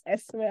adjust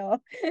as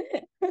well.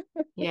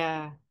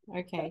 yeah.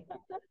 Okay.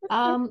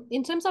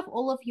 In terms of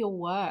all of your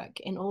work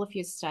and all of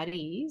your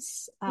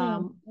studies,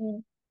 Mm,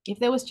 mm, if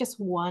there was just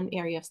one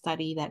area of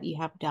study that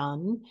you have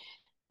done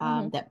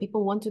mhm, that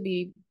people want to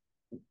be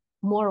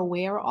more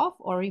aware of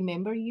or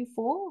remember you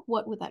for,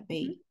 what would that mhm.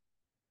 be?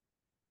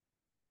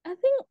 I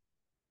think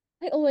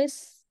I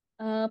always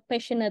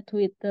passionate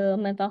with the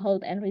mental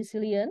health and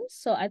resilience.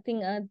 So I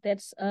think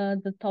that's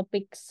the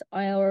topics,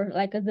 or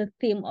like the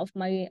theme of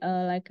my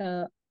like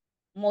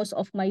most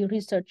of my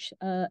research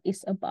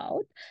is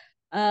about.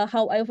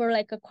 However,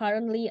 like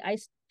currently I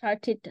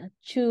started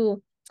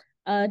to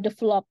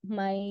develop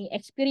my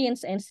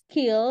experience and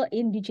skill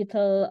in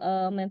digital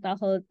mental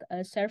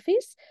health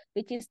service,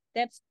 which is,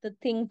 that's the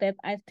thing that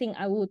I think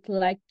I would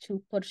like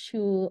to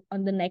pursue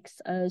on the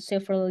next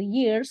several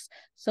years.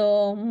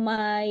 So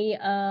my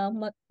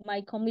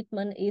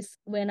commitment is,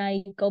 when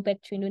I go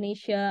back to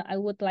Indonesia, I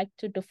would like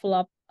to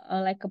develop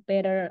like a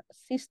better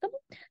system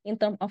in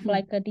terms of Mm.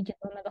 like a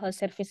digital mental health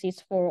services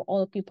for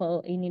all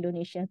people in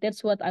Indonesia.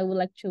 That's what I would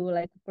like to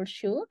like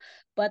pursue.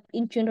 But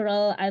in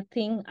general, I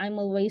think I'm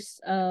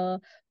always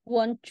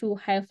want to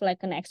have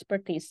like an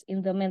expertise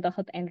in the mental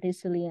health and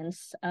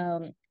resilience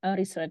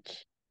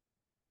research.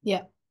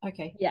 Yeah.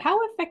 Okay. Yeah.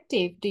 How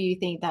effective do you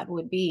think that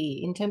would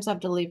be in terms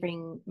of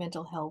delivering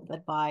mental health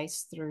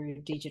advice through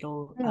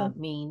digital Mm.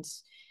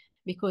 means?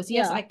 Because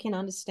yes, Yeah. I can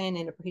understand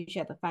and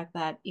appreciate the fact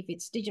that if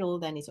it's digital,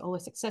 then it's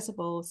always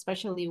accessible,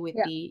 especially with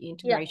Yeah. the Yeah.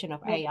 integration of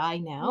Yeah. AI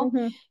now.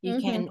 Mm-hmm. You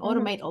Mm-hmm. can Mm-hmm.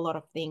 automate a lot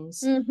of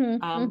things.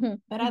 Mm-hmm. Mm-hmm.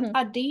 But at Mm-hmm.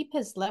 our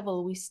deepest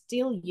level, we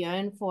still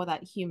yearn for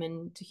that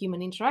human to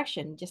human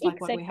interaction, just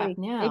like what we have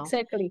Exactly. now.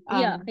 Exactly.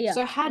 Yeah. Yeah.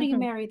 So how do you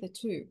Mm-hmm. marry the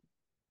two?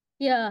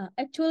 Yeah,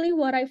 actually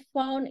what I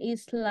found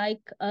is like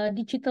a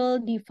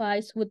digital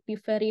device would be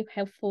very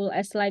helpful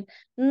as like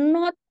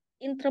not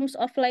in terms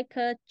of like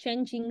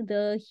changing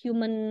the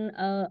human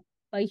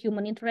by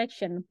human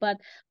interaction,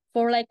 but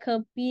for like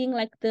being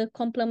like the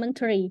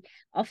complementary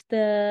of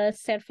the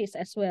service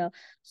as well.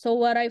 So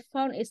what I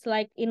found is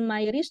like in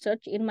my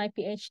research in my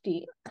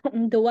PhD,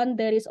 the one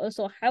that is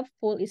also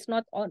helpful is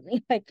not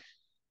only like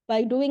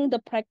by doing the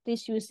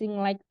practice using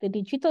like the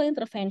digital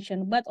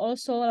intervention, but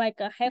also like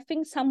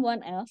having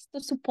someone else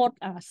to support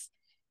us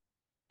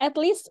at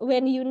least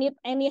when you need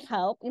any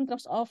help in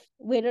terms of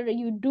whether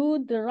you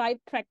do the right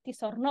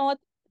practice or not,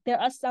 there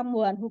are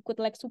someone who could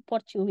like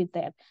support you with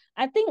that.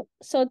 I think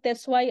so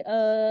that's why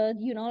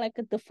like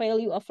the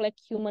value of like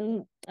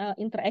human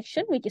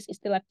interaction, which is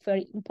still like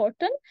very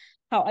important.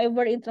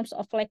 However, in terms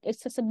of like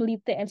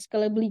accessibility and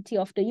scalability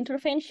of the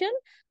intervention,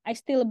 I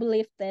still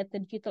believe that the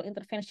digital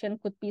intervention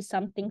could be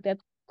something that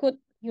could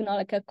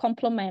like a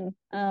complement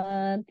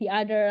the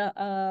other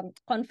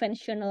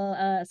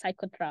conventional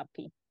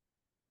psychotherapy.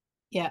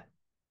 Yeah.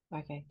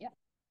 Okay. Yeah.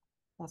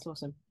 That's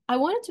awesome. I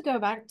wanted to go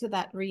back to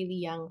that really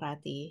young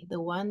Ratih, the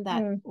one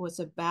that Mm. was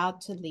about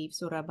to leave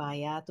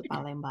Surabaya to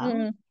Palembang.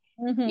 Mm.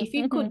 Mm-hmm. If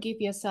you Mm-hmm. could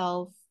give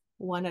yourself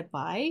one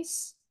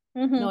advice,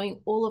 Mm-hmm.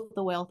 knowing all of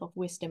the wealth of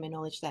wisdom and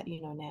knowledge that you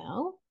know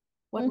now,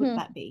 what would Mm-hmm.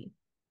 that be?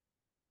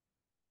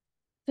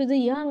 To the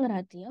young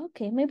Rati,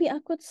 okay, maybe I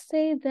could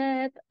say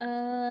that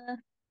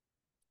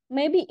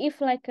maybe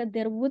if like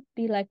there would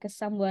be like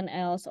someone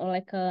else or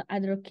like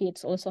other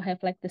kids also have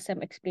like the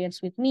same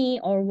experience with me,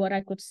 or what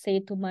I could say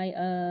to my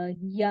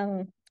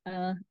young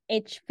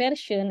age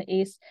version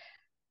is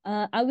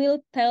I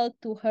will tell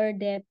to her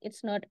that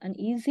it's not an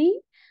easy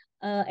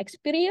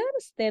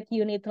experience, that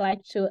you need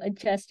like to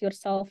adjust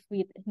yourself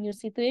with new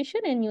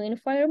situation and new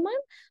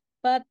environment,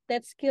 but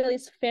that skill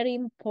is very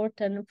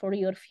important for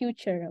your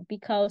future,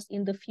 because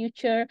in the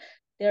future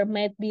there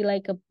might be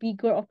like a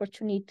bigger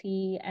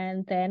opportunity,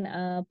 and then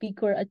a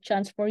bigger a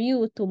chance for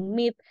you to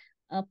meet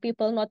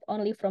people not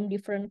only from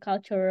different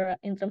culture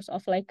in terms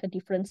of like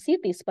different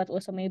cities, but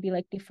also maybe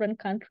like different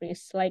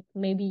countries. Like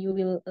maybe you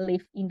will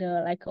live in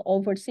the like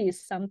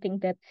overseas, something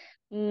that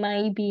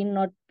maybe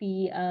not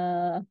be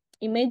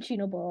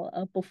imaginable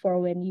before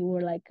when you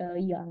were like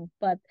young.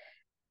 But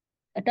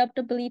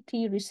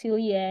adaptability,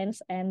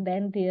 resilience, and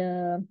then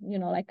the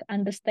like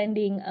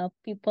understanding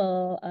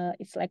people,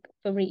 it's like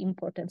very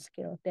important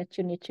skill that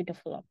you need to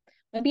develop.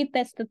 Maybe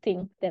that's the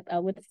thing that I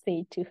would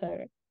say to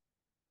her.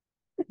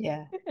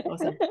 Yeah,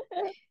 awesome.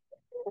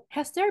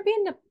 Has there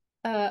been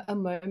a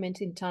moment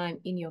in time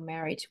in your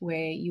marriage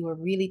where you were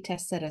really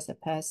tested as a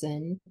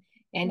person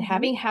and Mm-hmm.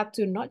 having had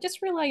to not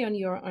just rely on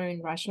your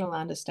own rational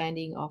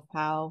understanding of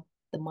how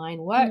the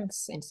mind Mm-hmm.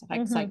 works and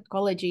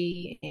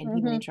psychology and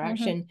human Mm-hmm.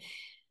 interaction,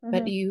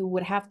 but Mm-hmm. you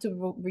would have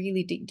to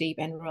really dig deep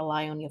and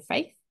rely on your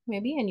faith,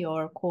 maybe, and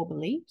your core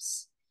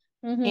beliefs?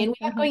 Mm-hmm. And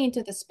without Mm-hmm. going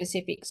into the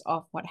specifics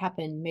of what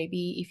happened,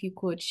 maybe if you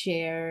could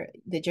share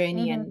the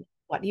journey Mm-hmm. and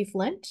what you've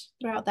learned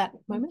throughout that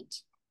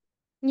moment.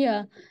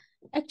 Yeah,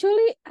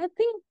 actually, I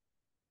think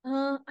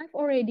I've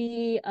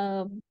already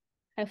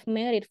have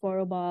married for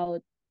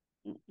about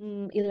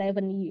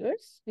 11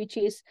 years, which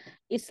is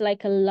it's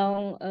like a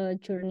long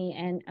journey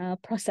and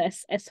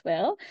process as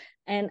well.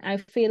 And I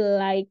feel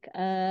like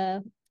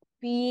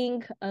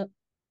being a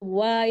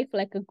wife,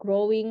 like a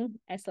growing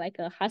as like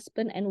a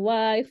husband and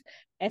wife,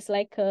 as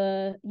like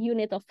a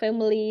unit of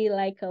family,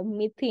 like a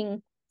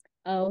meeting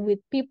with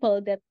people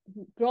that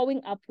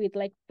growing up with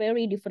like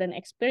very different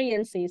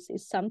experiences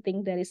is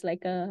something that is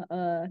like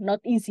not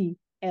easy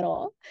at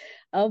all.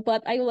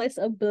 But I always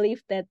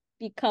believe that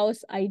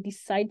because I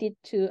decided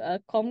to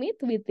commit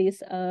with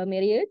this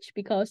marriage,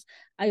 because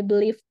I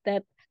believe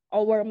that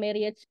our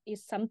marriage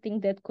is something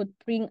that could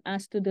bring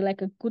us to the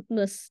like a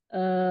goodness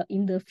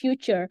in the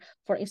future.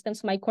 For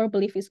instance, my core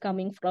belief is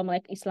coming from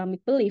like Islamic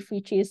belief,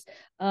 which is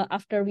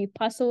after we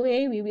pass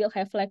away, we will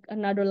have like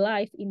another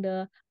life in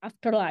the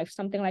afterlife,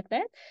 something like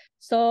that.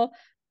 So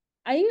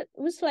I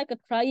was like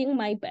trying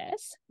my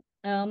best,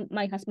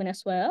 my husband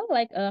as well,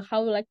 like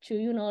how like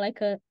to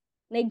like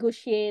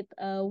negotiate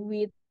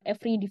with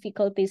every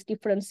difficulties,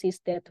 differences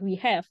that we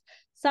have.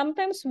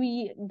 Sometimes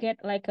we get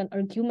like an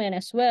argument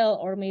as well,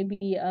 or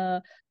maybe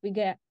we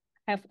get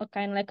have a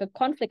kind of like a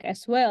conflict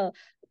as well.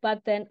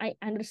 But then I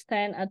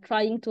understand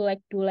trying to like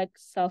do like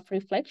self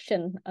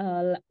reflection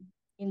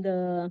in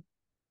the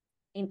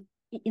in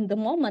in the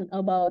moment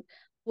about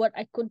what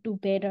I could do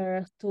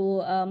better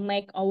to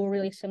make our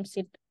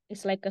relationship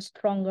is like a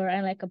stronger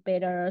and like a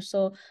better.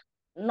 So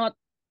not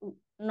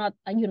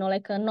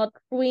like a not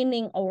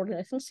ruining our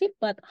relationship,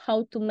 but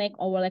how to make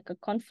our like a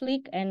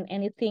conflict and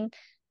anything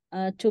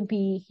to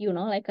be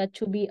like a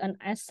to be an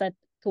asset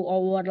to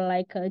our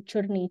like a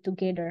journey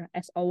together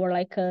as our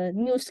like a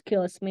new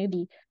skills,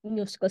 maybe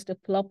new skills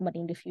development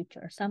in the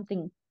future,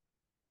 something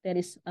that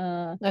is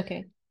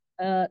Okay.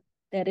 uh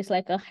that is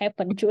like a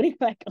happen during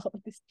like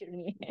all this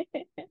journey.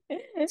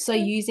 So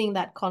using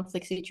that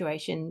conflict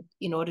situation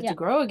in order to Yeah.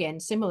 grow again,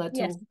 similar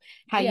Yes. to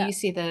how Yeah. you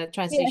see the Yes.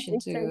 transition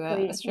to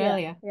Exactly. Yeah.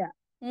 Australia. Yeah.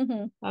 Mm-hmm.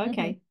 Mm-hmm.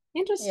 Okay.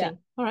 Interesting.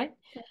 All right.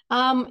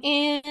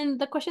 And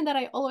the question that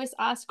I always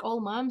ask all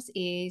moms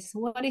is,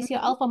 what is your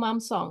alpha mom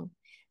song?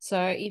 So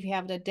if you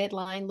have the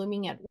deadline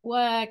looming at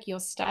work,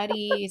 your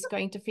study is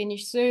going to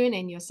finish soon,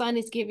 and your son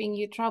is giving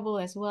you trouble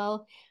as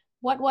well,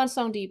 what one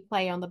song do you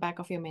play on the back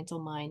of your mental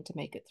mind to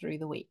make it through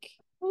the week?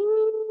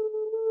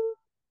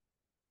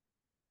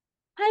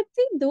 I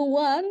think the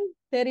one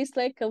that is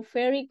like a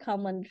very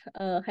common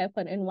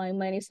happen in my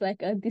mind is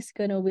like this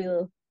gonna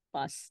will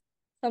pass,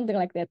 something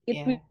like that.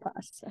 It will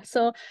pass.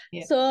 So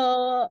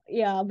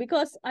yeah,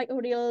 because I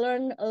already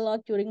learned a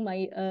lot during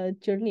my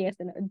journey as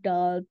an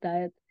adult,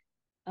 that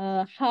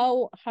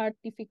how hard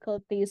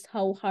difficulties,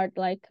 how hard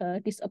like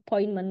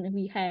disappointment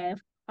we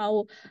have,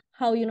 how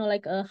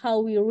like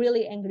how we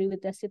really angry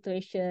with the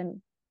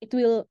situation, it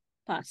will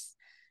pass.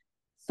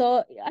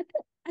 So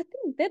I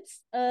think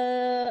that's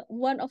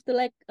one of the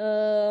like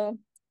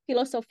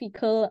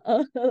philosophical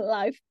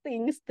life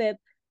things that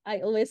I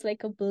always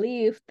like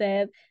believe,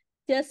 that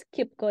just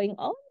keep going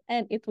on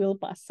and it will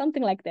pass,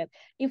 something like that.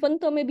 Even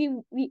though maybe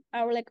we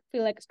are like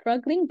feel like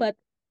struggling, but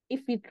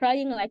if we're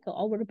trying like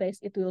our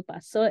best, it will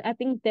pass. So I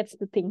think that's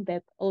the thing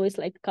that always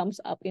like comes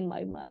up in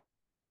my mind.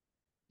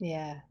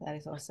 Yeah, that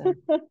is awesome.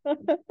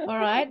 All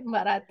right,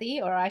 Mbak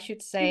Ratih, or I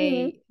should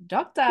say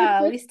Dr.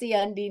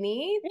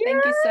 Listiyandini,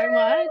 thank you so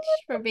much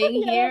for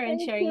being here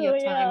and sharing your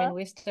time and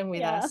wisdom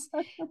with us.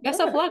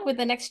 Best of luck with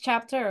the next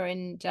chapter,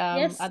 and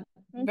I'd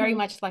very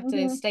much like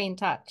to stay in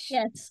touch.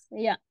 Yes,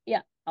 yeah,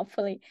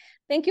 hopefully.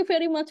 Thank you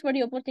very much for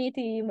the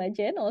opportunity,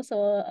 Majen. Also,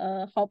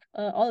 hope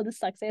all the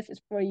success is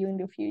for you in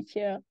the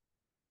future.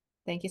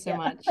 Thank you so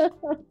much.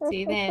 See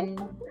you then.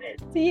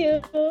 See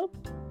you.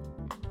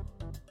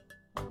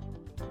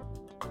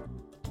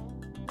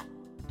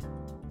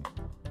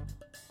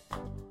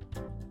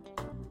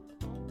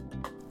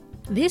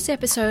 This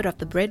episode of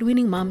The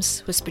Breadwinning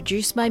Mums was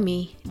produced by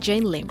me,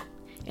 Jane Lim,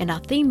 and our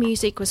theme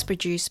music was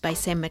produced by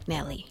Sam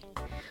McNally.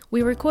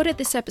 We recorded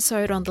this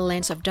episode on the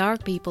lens of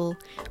Darug people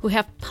who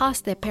have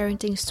passed their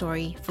parenting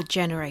story for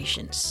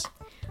generations.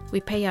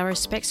 We pay our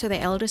respects to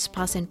their elders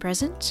past and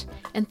present,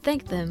 and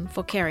thank them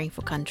for caring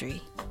for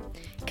country.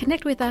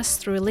 Connect with us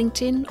through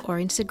LinkedIn or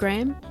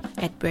Instagram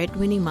at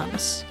Breadwinning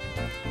Mums.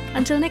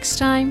 Until next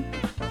time.